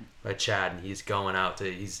Chad, and he's going out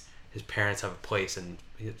to... His parents have a place, and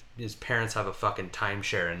his parents have a fucking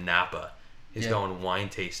timeshare in Napa. He's going wine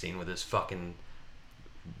tasting with his fucking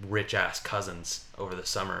rich-ass cousins over the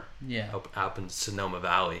summer. Yeah. Up in Sonoma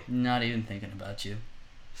Valley. Not even thinking about you.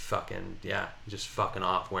 Fucking, yeah. Just fucking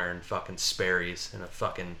off wearing fucking Sperry's and a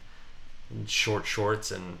fucking short shorts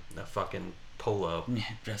and a fucking polo.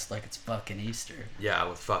 Yeah, dressed like it's fucking Easter. Yeah,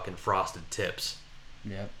 with fucking frosted tips.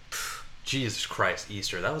 Yep. Jesus Christ,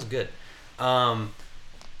 Easter. That was good.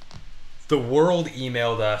 The world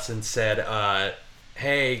emailed us and said,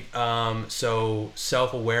 hey, so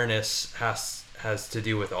self-awareness has to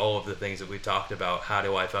do with all of the things that we talked about. How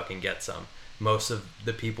do I fucking get some? Most of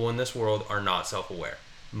the people in this world are not self-aware.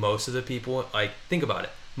 Most of the people, like, think about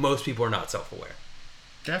it. Most people are not self-aware.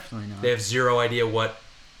 Definitely not. They have zero idea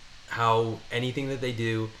how anything that they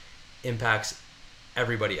do impacts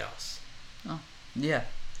everybody else. Oh, yeah.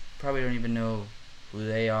 Probably don't even know who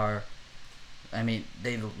they are. I mean,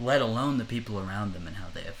 let alone the people around them and how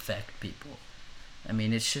they affect people. I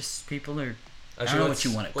mean, it's just people are... I don't know what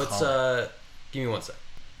you want to call it. Give me one sec.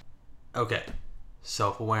 Okay.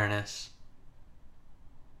 Self-awareness.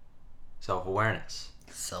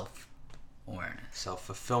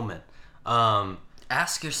 Self-fulfillment.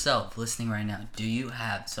 Ask yourself, listening right now, do you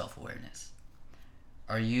have self-awareness?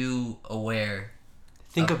 Are you aware?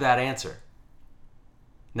 Think of that answer.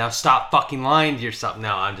 Now stop fucking lying to yourself.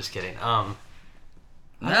 No, I'm just kidding.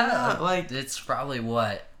 It's probably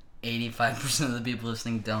 85% of the people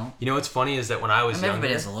listening don't. You know what's funny is that when I was younger...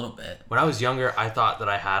 Everybody has a little bit. When I was younger, I thought that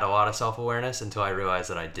I had a lot of self-awareness until I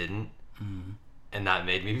realized that I didn't. Mm-hmm. And that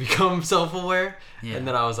made me become self-aware. Yeah. And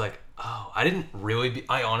then I was like, oh,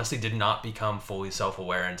 I honestly did not become fully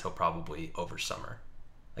self-aware until probably over summer.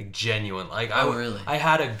 Like, genuine. Like, really? I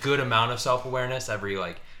had a good amount of self-awareness. Every,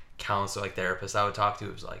 like, counselor, like, therapist I would talk to,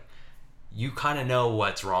 it was like, you kind of know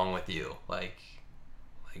what's wrong with you. Like,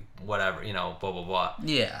 whatever, blah, blah, blah.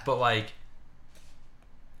 Yeah. But, like,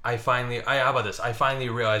 how about this? I finally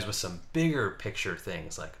realized with some bigger picture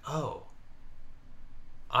things, like, oh,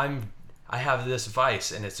 I have this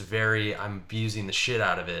vice, and I'm abusing the shit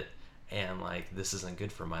out of it, and, like, this isn't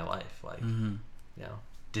good for my life. Like,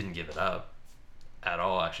 didn't give it up at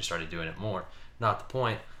all. Actually started doing it more. Not the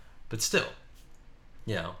point, but still,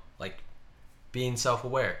 like, being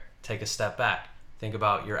self-aware. Take a step back. Think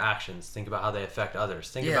about your actions. Think about how they affect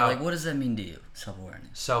others. What does that mean to you, self-awareness?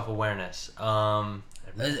 Self-awareness.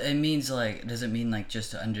 It means, like, does it mean, like,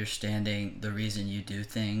 just understanding the reason you do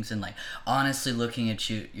things and, like, honestly looking at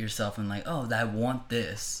yourself and, like, oh, I want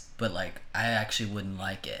this, but, like, I actually wouldn't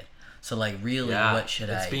like it. So, like, really, what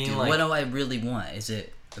should I do? Like, what do I really want? Is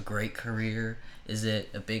it a great career? Is it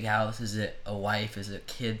a big house? Is it a wife? Is it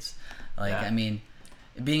kids? Like, I mean...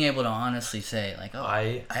 Being able to honestly say, like, oh,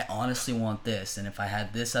 I honestly want this, and if I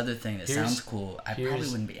had this other thing that sounds cool, I probably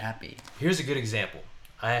wouldn't be happy. Here's a good example.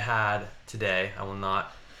 I had today, I will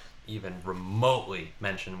not even remotely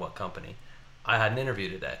mention what company. I had an interview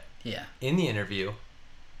today. Yeah. In the interview,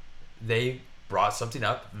 they brought something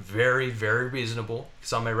up very, very reasonable.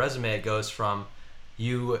 Because on my resume, it goes from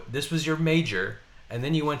this was your major, and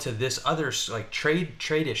then you went to this other like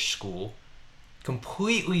trade-ish school,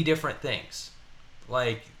 completely different things.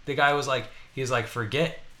 Like the guy was like, he's like,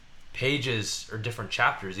 forget pages or different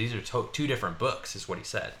chapters. These are two different books, is what he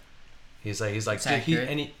said. He's like,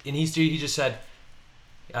 dude, he just said,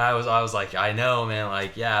 I was like, I know, man,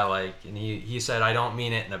 like, yeah, like, and he said, I don't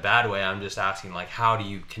mean it in a bad way. I'm just asking, like, how do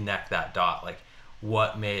you connect that dot? Like,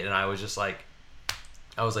 what made? And I was like,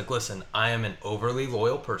 listen, I am an overly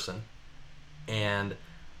loyal person, and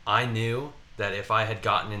I knew that if I had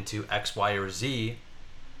gotten into X, Y, or Z,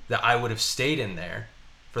 that I would have stayed in there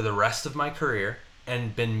for the rest of my career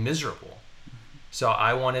and been miserable. So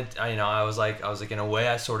I wanted, I was like, in a way,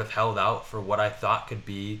 I sort of held out for what I thought could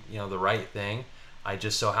be, the right thing. I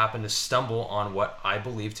just so happened to stumble on what I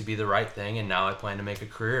believe to be the right thing, and now I plan to make a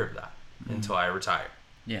career of that until I retire.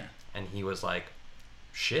 Yeah. And he was like,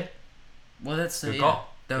 shit. Well, that's the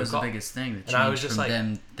call. That was the biggest thing that changed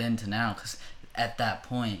from then to now. Because at that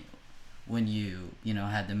point, when you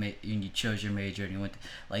had when you chose your major and you went to,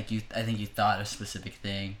 I think you thought a specific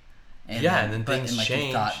thing. And then things changed.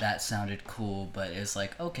 You thought that sounded cool, but it's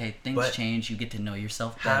like, okay, things change. You get to know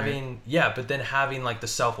yourself better. But then having like the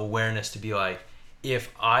self-awareness to be like,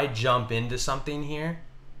 if I jump into something here,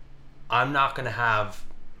 I'm not going to have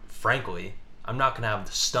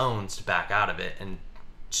the stones to back out of it and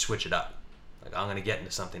switch it up. Like, I'm going to get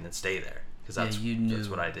into something and stay there. Because that's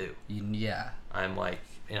what I do. I'm like,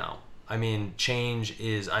 I'm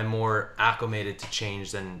more acclimated to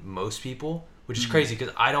change than most people, which is crazy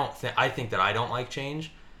because I think that I don't like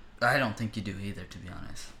change. I don't think you do either, to be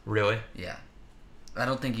honest. Really? Yeah. I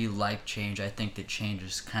don't think you like change. I think that change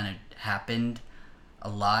has kind of happened a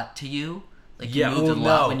lot to you. Like, you moved a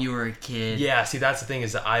lot when you were a kid. Yeah, see, that's the thing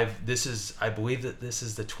is that I believe that this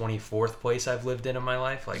is the 24th place I've lived in my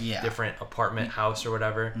life, like different apartment, house, or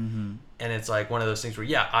whatever. Mm-hmm. And it's like one of those things where,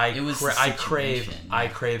 I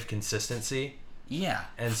crave consistency. Yeah,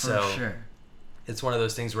 and for sure. It's one of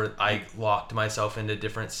those things where I locked myself into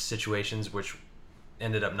different situations, which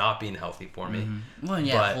ended up not being healthy for me. Mm-hmm. Well,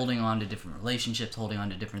 but holding on to different relationships, holding on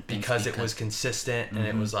to different things. Because it was consistent, and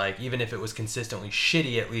it was like, even if it was consistently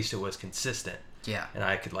shitty, at least it was consistent. Yeah. And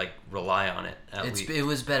I could, like, rely on it. It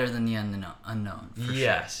was better than the unknown, for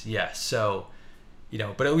yes, sure. Yes. So,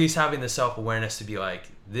 but at least having the self-awareness to be like,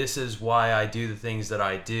 this is why I do the things that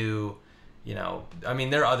I do. There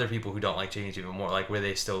are other people who don't like change even more, like where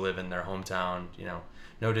they still live in their hometown,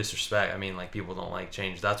 no disrespect. Like, people don't like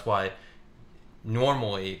change. That's why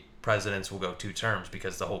normally presidents will go 2 terms,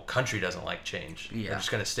 because the whole country doesn't like change. Yeah. They're just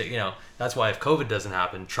going to stay, that's why if COVID doesn't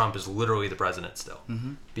happen, Trump is literally the president still.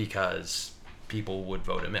 Mm-hmm. Because people would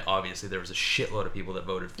vote him. Obviously, there was a shitload of people that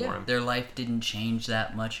voted for him. Their life didn't change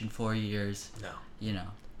that much in 4 years. No.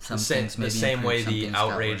 Some things maybe the same way the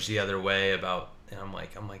outrage the other way about, and I'm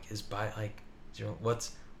like, is Biden, like,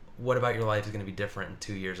 what about your life is going to be different in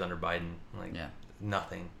 2 years under Biden? I'm like,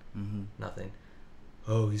 nothing. Mm-hmm. Nothing.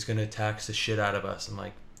 Oh, he's going to tax the shit out of us. I'm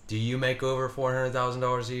like, do you make over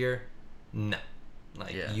 $400,000 a year? No.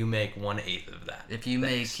 Like, you make 1/8 of that. If you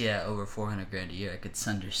make, over $400,000 a year, I could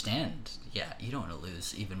understand. Yeah, you don't want to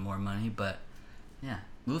lose even more money, but,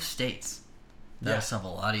 move states. That'll solve a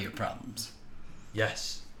lot of your problems.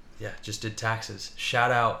 Yes. Yeah, just did taxes.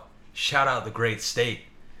 Shout out the great state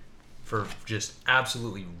for just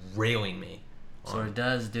absolutely railing me. That's what it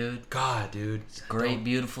does, dude. God, dude. Great,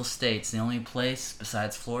 beautiful states. The only place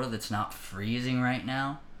besides Florida that's not freezing right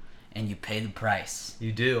now, and you pay the price.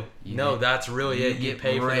 You do. That's really it. You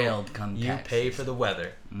pay railed you pay for the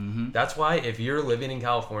weather. Mm-hmm. That's why if you're living in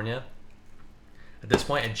California, at this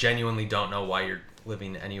point, I genuinely don't know why you're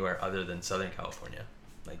living anywhere other than Southern California.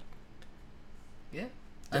 Like, yeah.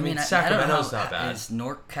 Sacramento's not bad. Is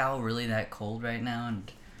NorCal really that cold right now?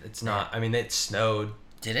 And it's not. It snowed.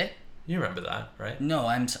 Did it? You remember that, right? No,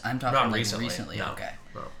 I'm talking not recently. No. Okay.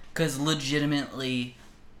 Because legitimately,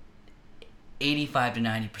 85 to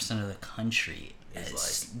 90% of the country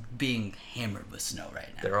is being hammered with snow right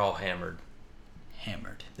now. They're all hammered.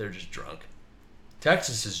 They're just drunk.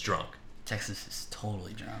 Texas is drunk. Texas is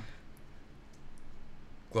totally drunk.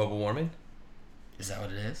 Global warming? Is that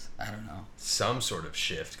what it is? I don't know. Some sort of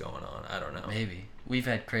shift going on. I don't know. Maybe. We've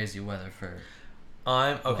had crazy weather for...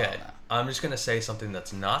 I'm just going to say something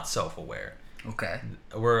that's not self-aware. Okay.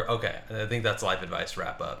 I think that's life advice to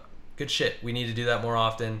wrap up. Good shit. We need to do that more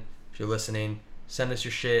often. If you're listening, send us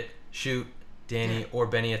your shit. Shoot Danny or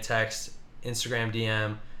Benny a text. Instagram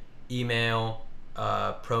DM. Email.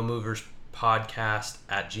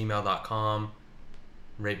 podcast@gmail.com.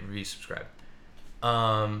 Rate, review, subscribe.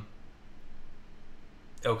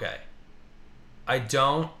 Okay. I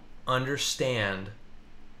don't understand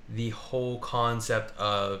the whole concept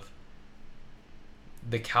of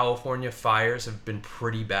the California fires have been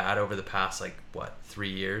pretty bad over the past 4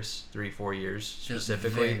 years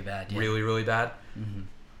specifically. Very bad, yeah. Really, really bad. Mm-hmm.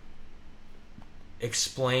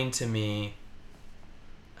 Explain to me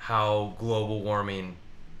how global warming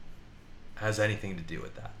has anything to do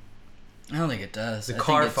with that. I don't think it does. The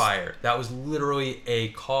car fire, that was literally a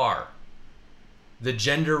car. The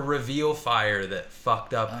gender reveal fire that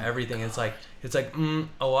fucked up everything. God. It's like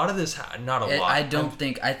a lot of this, not a lot. I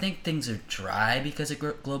think things are dry because of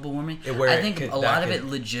global warming. I think a lot of it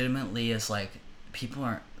legitimately is like people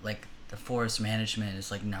aren't like the forest management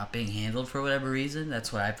is like not being handled for whatever reason.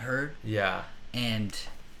 That's what I've heard. Yeah. And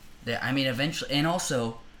eventually, and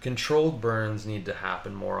also controlled burns need to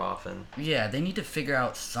happen more often. Yeah, they need to figure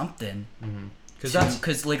out something.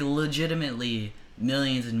 Because legitimately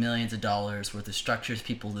millions and millions of dollars worth of structures,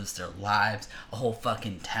 people lose their lives, a whole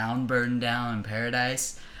fucking town burned down in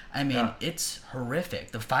Paradise. I mean, It's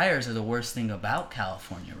horrific. The fires are the worst thing about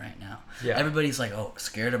California right now. Yeah. Everybody's like,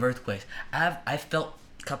 scared of earthquakes. I've felt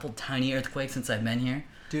a couple tiny earthquakes since I've been here.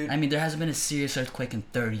 Dude. I mean, there hasn't been a serious earthquake in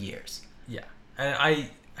 30 years. Yeah. And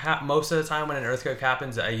most of the time when an earthquake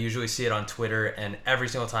happens, I usually see it on Twitter, and every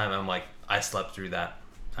single time I'm like, I slept through that.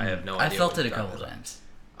 I have no idea. I felt it a couple times.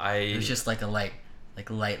 It was just like a light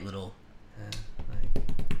little,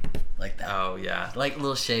 like that. Oh yeah. Like a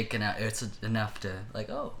little shake, and it's enough to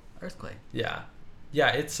earthquake. Yeah,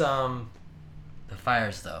 yeah. It's the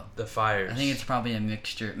fires though. The fires. I think it's probably a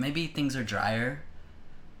mixture. Maybe things are drier,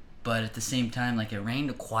 but at the same time, it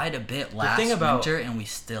rained quite a bit last winter, and we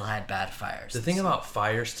still had bad fires. The thing about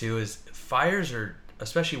fires too is fires are,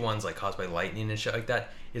 especially ones caused by lightning and shit like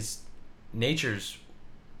that, is nature's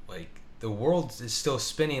the world is still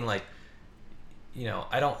spinning I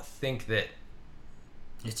don't think that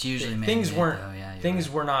it's usually things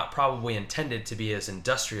were not probably intended to be as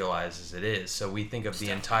industrialized as it is. So we think of the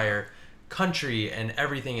entire country and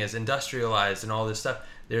everything as industrialized and all this stuff.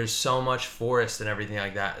 There's so much forest and everything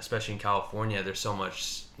like that, especially in California. There's so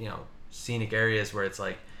much, scenic areas where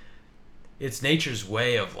it's nature's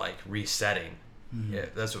way of resetting. Mm-hmm. Yeah,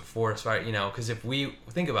 that's what forest fire, because if we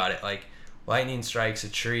think about it, lightning strikes a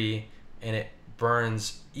tree and it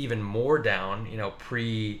burns even more down,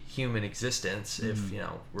 pre-human existence. Mm-hmm.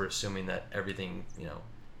 If we're assuming that everything,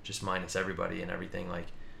 just minus everybody and everything,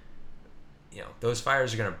 those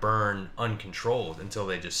fires are going to burn uncontrolled until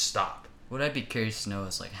they just stop. What I'd be curious to know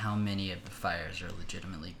is how many of the fires are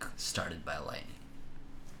legitimately started by lightning,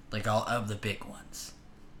 all of the big ones.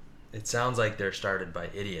 It sounds like they're started by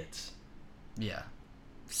idiots. Yeah,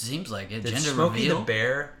 seems like it. Did Smokey the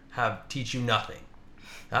Bear teach you nothing?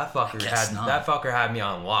 That fucker had me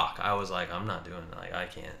on lock. I was like, I'm not doing it. I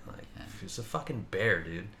can't. It's a fucking bear,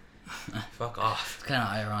 dude. Fuck off. It's kind of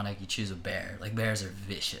ironic you choose a bear. Bears are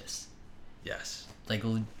vicious. Yes.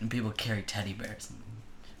 People carry teddy bears.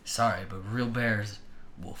 Sorry, but real bears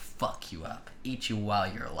will fuck you up. Eat you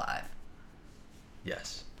while you're alive.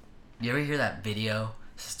 Yes. You ever hear that video?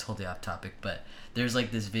 This is totally off topic, but there's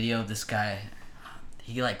this video of this guy.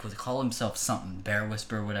 He would call himself something, Bear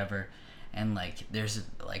Whisperer or whatever. And there's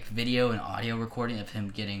video and audio recording of him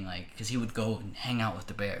getting because he would go and hang out with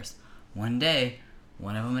the bears. One day,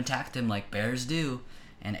 one of them attacked him like bears do,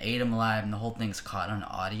 and ate him alive. And the whole thing's caught on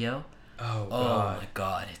audio. Oh my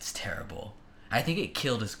god, it's terrible. I think it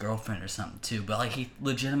killed his girlfriend or something too. But he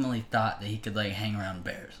legitimately thought that he could hang around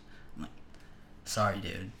bears. I'm like, sorry,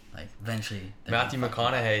 dude. Eventually. Matthew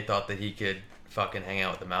McConaughey thought that he could fucking hang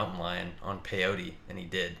out with the mountain lion on peyote, and he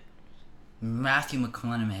did. Matthew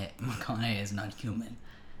McConaughey is not human.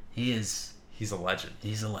 He's a legend.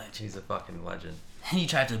 He's a legend. He's a fucking legend. And he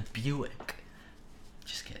drives a Buick.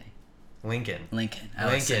 Just kidding. Lincoln. I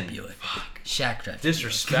would say Buick. Fuck. Shaq drives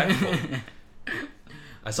disrespectful.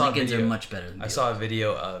 Lincolns are much better than Buick. I saw a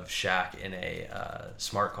video of Shaq in a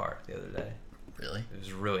smart car the other day. Really? It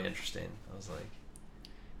was really interesting. I was like,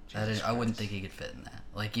 I wouldn't think he could fit in that.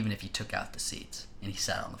 Even if you took out the seats and he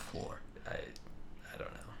sat on the floor. I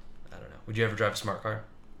don't know. Would you ever drive a smart car?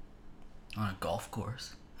 On a golf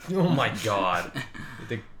course? Oh my god.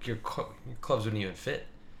 Your clubs wouldn't even fit.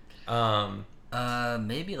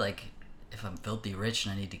 Maybe if I'm filthy rich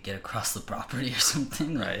and I need to get across the property or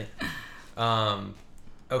something. Right.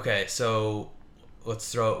 Okay, so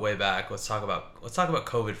let's throw it way back. Let's talk about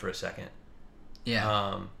COVID for a second.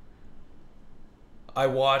 Yeah. I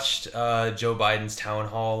watched Joe Biden's town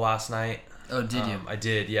hall last night. Oh, did you? I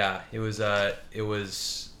did, yeah. It was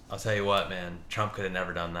I'll tell you what, man. Trump could have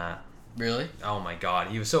never done that. Really? Oh my God,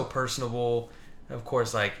 he was so personable. Of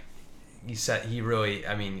course, like you said, he really.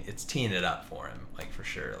 I mean, it's teeing it up for him, like for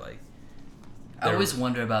sure. Like I always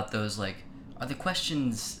wonder about those. Like, are the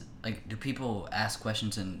questions like? Do people ask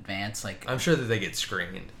questions in advance? Like, I'm sure that they get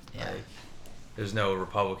screened. Yeah. Like, there's no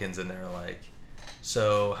Republicans in there. Like,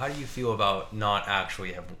 so how do you feel about not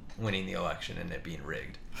actually winning the election and it being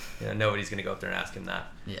rigged? Nobody's gonna go up there and ask him that.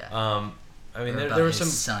 Yeah. I mean, there was some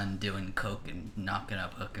son doing coke and knocking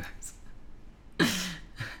up hookers.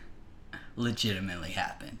 Legitimately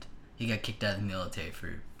happened. He got kicked out of the military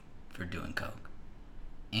for doing coke,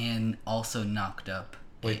 and also knocked up.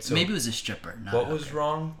 Wait, so maybe it was a stripper. What was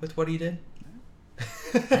wrong with what he did?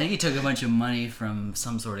 I think he took a bunch of money from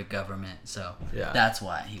some sort of government, so that's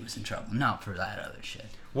why he was in trouble. Not for that other shit.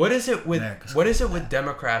 What is it with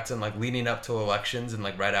Democrats and like leading up to elections and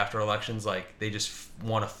like right after elections, like they just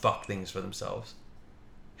want to fuck things for themselves?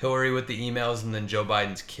 Hillary with the emails and then Joe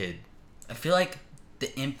Biden's kid. I feel like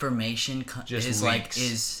the information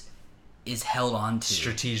is held on to,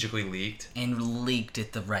 strategically leaked and leaked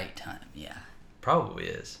at the right time. Yeah, probably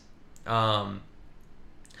is.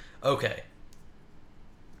 Okay.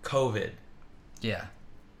 COVID. Yeah.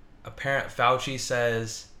 Fauci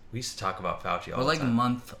says. We used to talk about Fauci all the time. We're like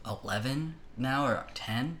month 11 now, or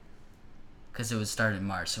 10? Because it was started in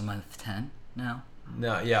March, so month 10 now?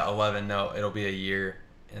 No, yeah, 11. No, it'll be a year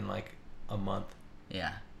in like a month.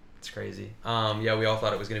 Yeah. It's crazy. Yeah, we all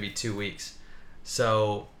thought it was going to be 2 weeks.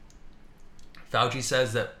 So, Fauci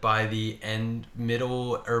says that by the end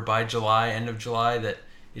of July, that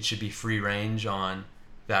it should be free range on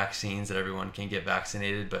vaccines, that everyone can get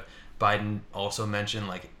vaccinated. But Biden also mentioned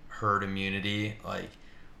like herd immunity, like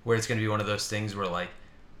where it's going to be one of those things where like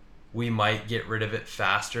we might get rid of it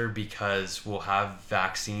faster because we'll have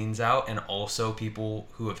vaccines out, and also people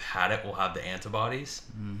who have had it will have the antibodies,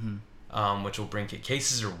 which will bring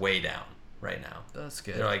cases are way down right now. That's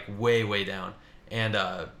good. They're like way down, and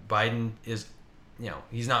Biden is,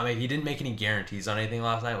 he didn't make any guarantees on anything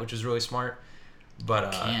last night, which was really smart,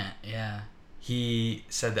 but he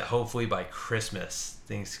said that hopefully by Christmas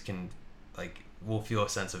things can we'll feel a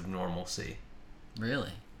sense of normalcy.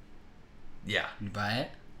 Really? Yeah. You buy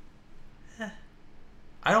it?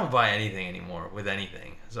 I don't buy anything anymore with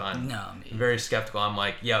anything. So I'm very skeptical. I'm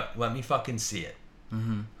like, yeah, let me fucking see it.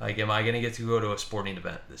 Mm-hmm. Like, am I going to get to go to a sporting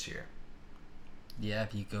event this year? Yeah,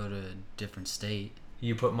 if you go to a different state.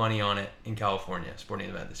 You put money on it in California, sporting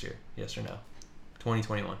event this year. Yes or no?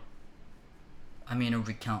 2021. I mean, are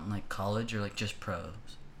we counting like college or like just pros?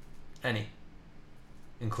 Any.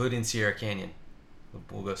 Including Sierra Canyon.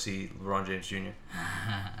 We'll go see LeBron James Jr.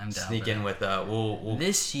 I'm down. Sneak in with we'll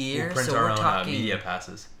this year. We'll print so our we're own talking, media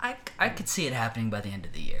passes. I could see it happening by the end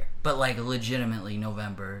of the year, but like legitimately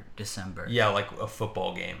November, December. Yeah, like a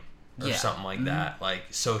football game or something like that, like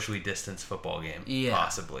socially distanced football game,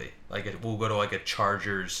 possibly. Like we'll go to like a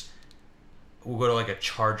Chargers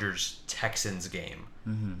Texans game.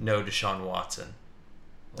 Mm-hmm. No Deshaun Watson.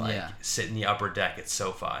 Sit in the upper deck at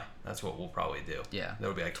SoFi. That's what we'll probably do. Yeah,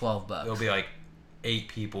 there'll be like $12. There'll be like 8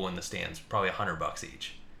 people in the stands, probably $100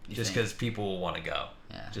 each, just because people will want to go,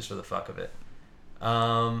 just for the fuck of it.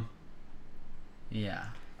 Yeah,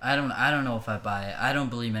 I don't know if I buy it. I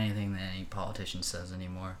don't believe anything that any politician says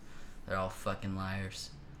anymore. They're all fucking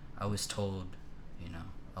liars. I was told,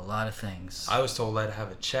 a lot of things. I was told I'd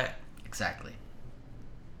have a check. Exactly.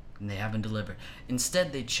 And they haven't delivered.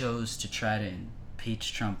 Instead, they chose to try to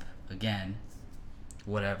impeach Trump again.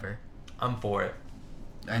 Whatever. I'm for it.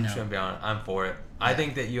 I'm just gonna be honest. I'm for it. Yeah. I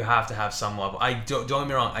think that you have to have some level. Don't get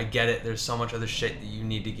me wrong. I get it. There's so much other shit that you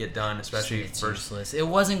need to get done, especially it's useless. It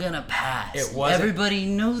wasn't gonna pass. It wasn't. Everybody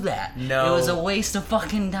knew that. No, it was a waste of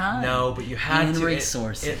fucking time. No, but you had to.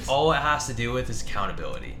 Resources. All it has to do with is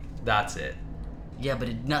accountability. That's it. Yeah,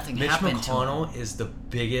 but nothing happened. Mitch McConnell is the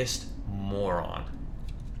biggest moron.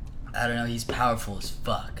 I don't know. He's powerful as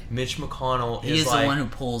fuck. Mitch McConnell is the one who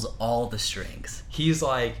pulls all the strings. He's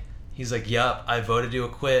like, yup, I voted to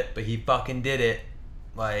acquit, but he fucking did it.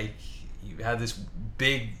 Like, you had this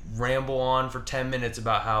big ramble on for 10 minutes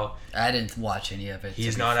about how... I didn't watch any of it.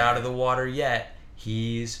 He's not out of the water yet.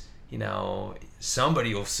 He's,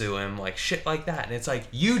 somebody will sue him, like shit like that. And it's like,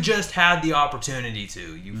 you just had the opportunity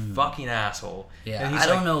to, you fucking asshole. Yeah, I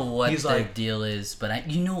don't know what the deal is, but it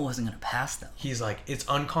wasn't going to pass, though. He's like, it's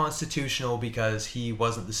unconstitutional because he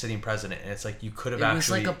wasn't the sitting president. And it's like, you could have It was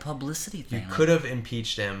like a publicity thing. You could have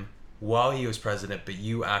impeached him while he was president, but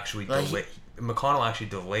you actually McConnell actually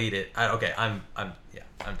delayed it. I'm done.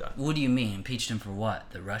 What do you mean? Impeached him for what?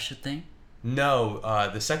 The Russia thing? No,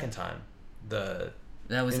 the second time.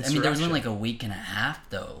 There was only like a week and a half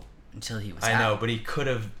though. until he was I out. know, but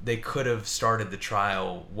they could have started the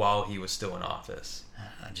trial while he was still in office.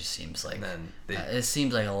 It just seems like it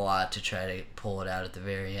seems like a lot to try to pull it out at the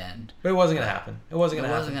very end. But it wasn't going to happen. It wasn't going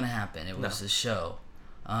to happen. It was a show.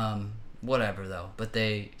 Whatever though. But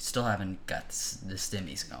they still haven't got the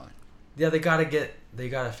stimmies going. Yeah, they got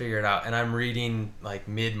to figure it out. And I'm reading like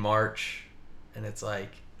mid-March, and it's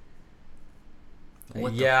like,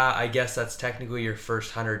 I guess that's technically your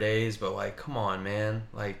first 100 days, but like, come on, man,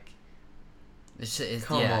 like.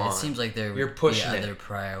 Come on. It seems like you're pushing their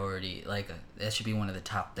priority. Like that should be one of the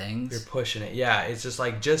top things. You're pushing it. Yeah, it's just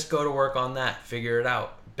like just go to work on that, figure it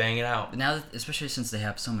out, bang it out. But now, especially since they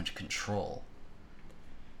have so much control.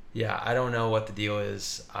 Yeah, I don't know what the deal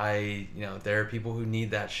is. There are people who need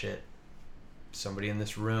that shit. Somebody in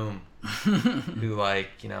this room who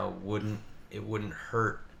wouldn't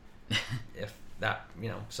hurt if that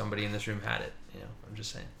somebody in this room had it. I'm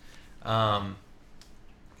just saying.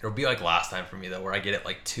 It'll be like last time for me though, where I get it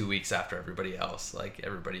like 2 weeks after everybody else, like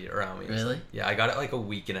everybody around me. Really? Like, yeah, I got it like a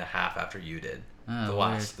week and a half after you did.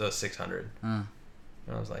 The 600. And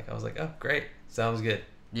I was like, oh great, sounds good.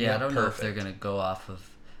 Yeah, I don't know if they're gonna go off of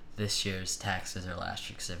this year's taxes or last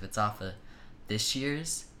year. Because if it's off of this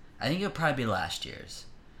year's, I think it'll probably be last year's.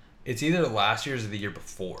 It's either last year's or the year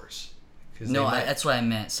before's. That's what I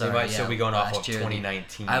meant. Sorry, they might still be going off of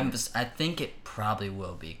 2019. I think it probably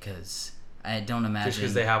will be because. I don't imagine. Just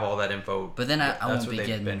because they have all that info. But then I won't be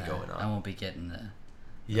getting I won't be getting the.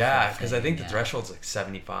 Yeah, because I think the threshold's like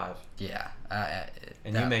 75. Yeah.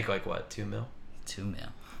 And you make like what, 2 mil? 2 mil.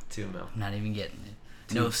 2 mil. I'm not even getting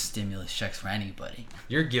it. No stimulus checks for anybody.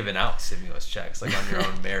 You're giving out stimulus checks like on your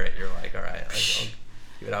own merit. You're like, all right, I'll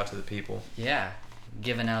give it out to the people. Yeah,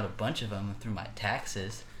 giving out a bunch of them through my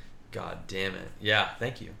taxes. God damn it. Yeah,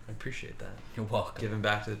 thank you. I appreciate that. You're welcome. Giving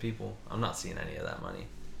back to the people. I'm not seeing any of that money.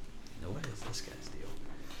 What is this guy's deal?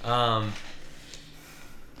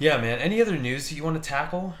 Yeah, man. Any other news you want to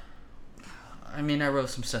tackle? I mean, I wrote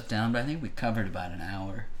some stuff down, but I think we covered about an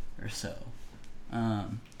hour or so.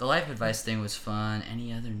 The life advice thing was fun.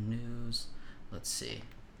 Any other news? Let's see.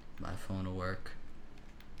 My phone will work.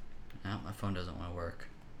 No, my phone doesn't want to work.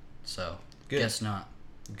 So, good. Guess not.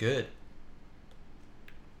 Good.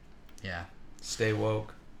 Yeah. Stay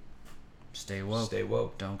woke. Stay woke. Stay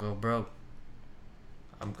woke. Don't go broke.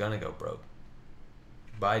 I'm gonna go broke.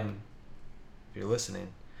 Biden, if you're listening,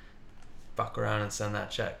 fuck around and send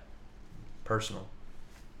that check. Personal.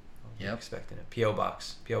 Yep. Expecting it. P.O.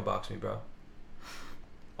 Box. P.O. Box me, bro.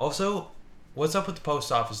 Also, what's up with the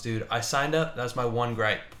post office, dude? I signed up. That was my one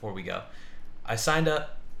gripe before we go. I signed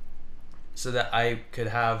up so that I could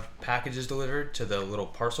have packages delivered to the little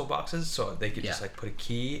parcel boxes so they could just like put a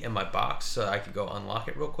key in my box so I could go unlock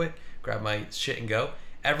it real quick, grab my shit and go.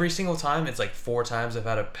 Every single time, it's like 4 times I've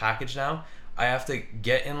had a package now, I have to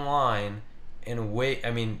get in line and wait.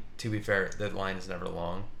 I mean, to be fair, the line is never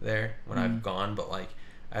long there when I've gone, but like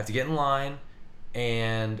I have to get in line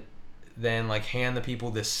and then like hand the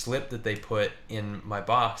people this slip that they put in my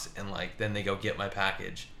box and like then they go get my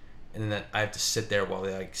package. And then I have to sit there while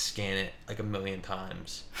they like scan it like a million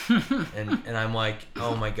times. and I'm like,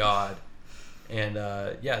 oh my God. And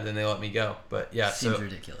then they let me go. But yeah, seems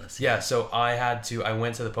ridiculous. Yeah, so I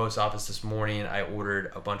went to the post office this morning. I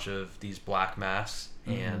ordered a bunch of these black masks,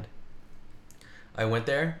 and I went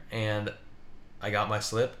there and I got my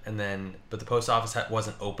slip, but the post office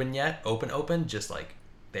wasn't open yet. Open, just like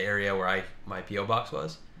the area where my P.O. box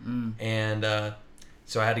was, and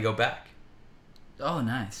so I had to go back. Oh,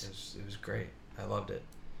 nice. It was great. I loved it.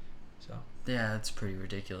 So yeah, that's pretty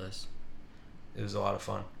ridiculous. It was a lot of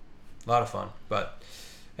fun. But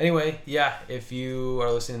anyway, yeah, if you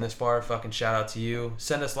are listening this far, fucking shout out to you.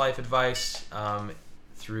 Send us life advice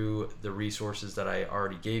through the resources that I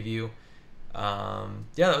already gave you. That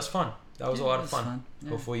was fun. That was a lot of fun. Yeah.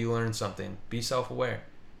 Hopefully you learned something. Be self-aware.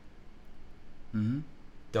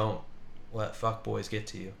 Don't let fuckboys get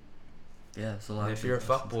to you. Yeah, it's a lot. And if you're a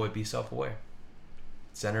fuckboy, be self-aware.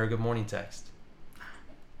 Send her a good morning text.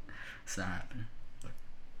 It's not happening.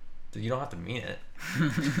 Dude, you don't have to mean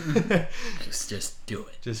it. Just do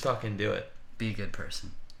it. Just fucking do it. Be a good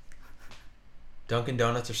person. Dunkin'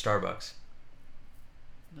 Donuts or Starbucks?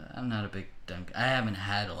 I'm not a big Dunkin'. I haven't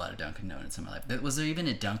had a lot of Dunkin' Donuts in my life. Was there even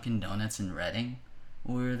a Dunkin' Donuts in Reading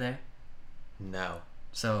when we were there? No.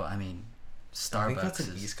 So, I mean, Starbucks I think that's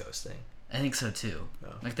an East Coast thing. I think so, too.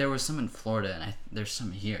 Oh. Like, there was some in Florida, and there's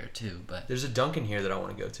some here, too, but... There's a Dunkin' here that I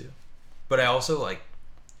want to go to. But I also, like,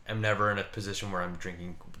 am never in a position where I'm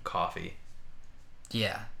drinking coffee.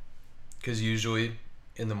 Yeah. Because usually,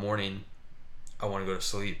 in the morning, I want to go to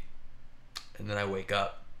sleep. And then I wake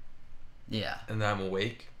up. Yeah. And then I'm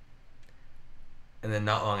awake. And then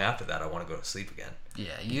not long after that, I want to go to sleep again.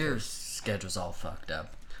 Yeah, your schedule's all fucked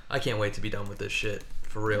up. I can't wait to be done with this shit.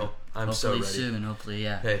 For real. I'm so ready. Hopefully soon. Hopefully,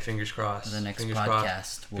 yeah. Hey, fingers crossed. For the next fingers podcast.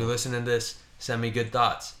 Crossed. If you're listening to this, send me good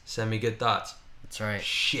thoughts. That's right.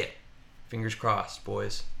 Shit. Fingers crossed,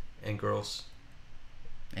 boys and girls.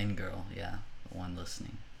 And girl, yeah. The one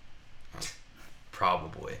listening.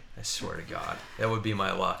 Probably. I swear to God. That would be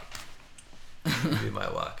my luck. That would be my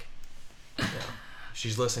luck. Yeah. If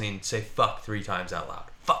she's listening, say fuck 3 times out loud.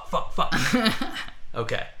 Fuck, fuck, fuck.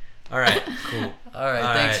 Okay. All right. Cool. All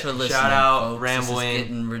right. Thanks for listening. Shout out, folks. rambling. This is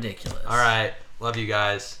getting ridiculous. All right. Love you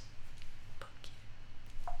guys.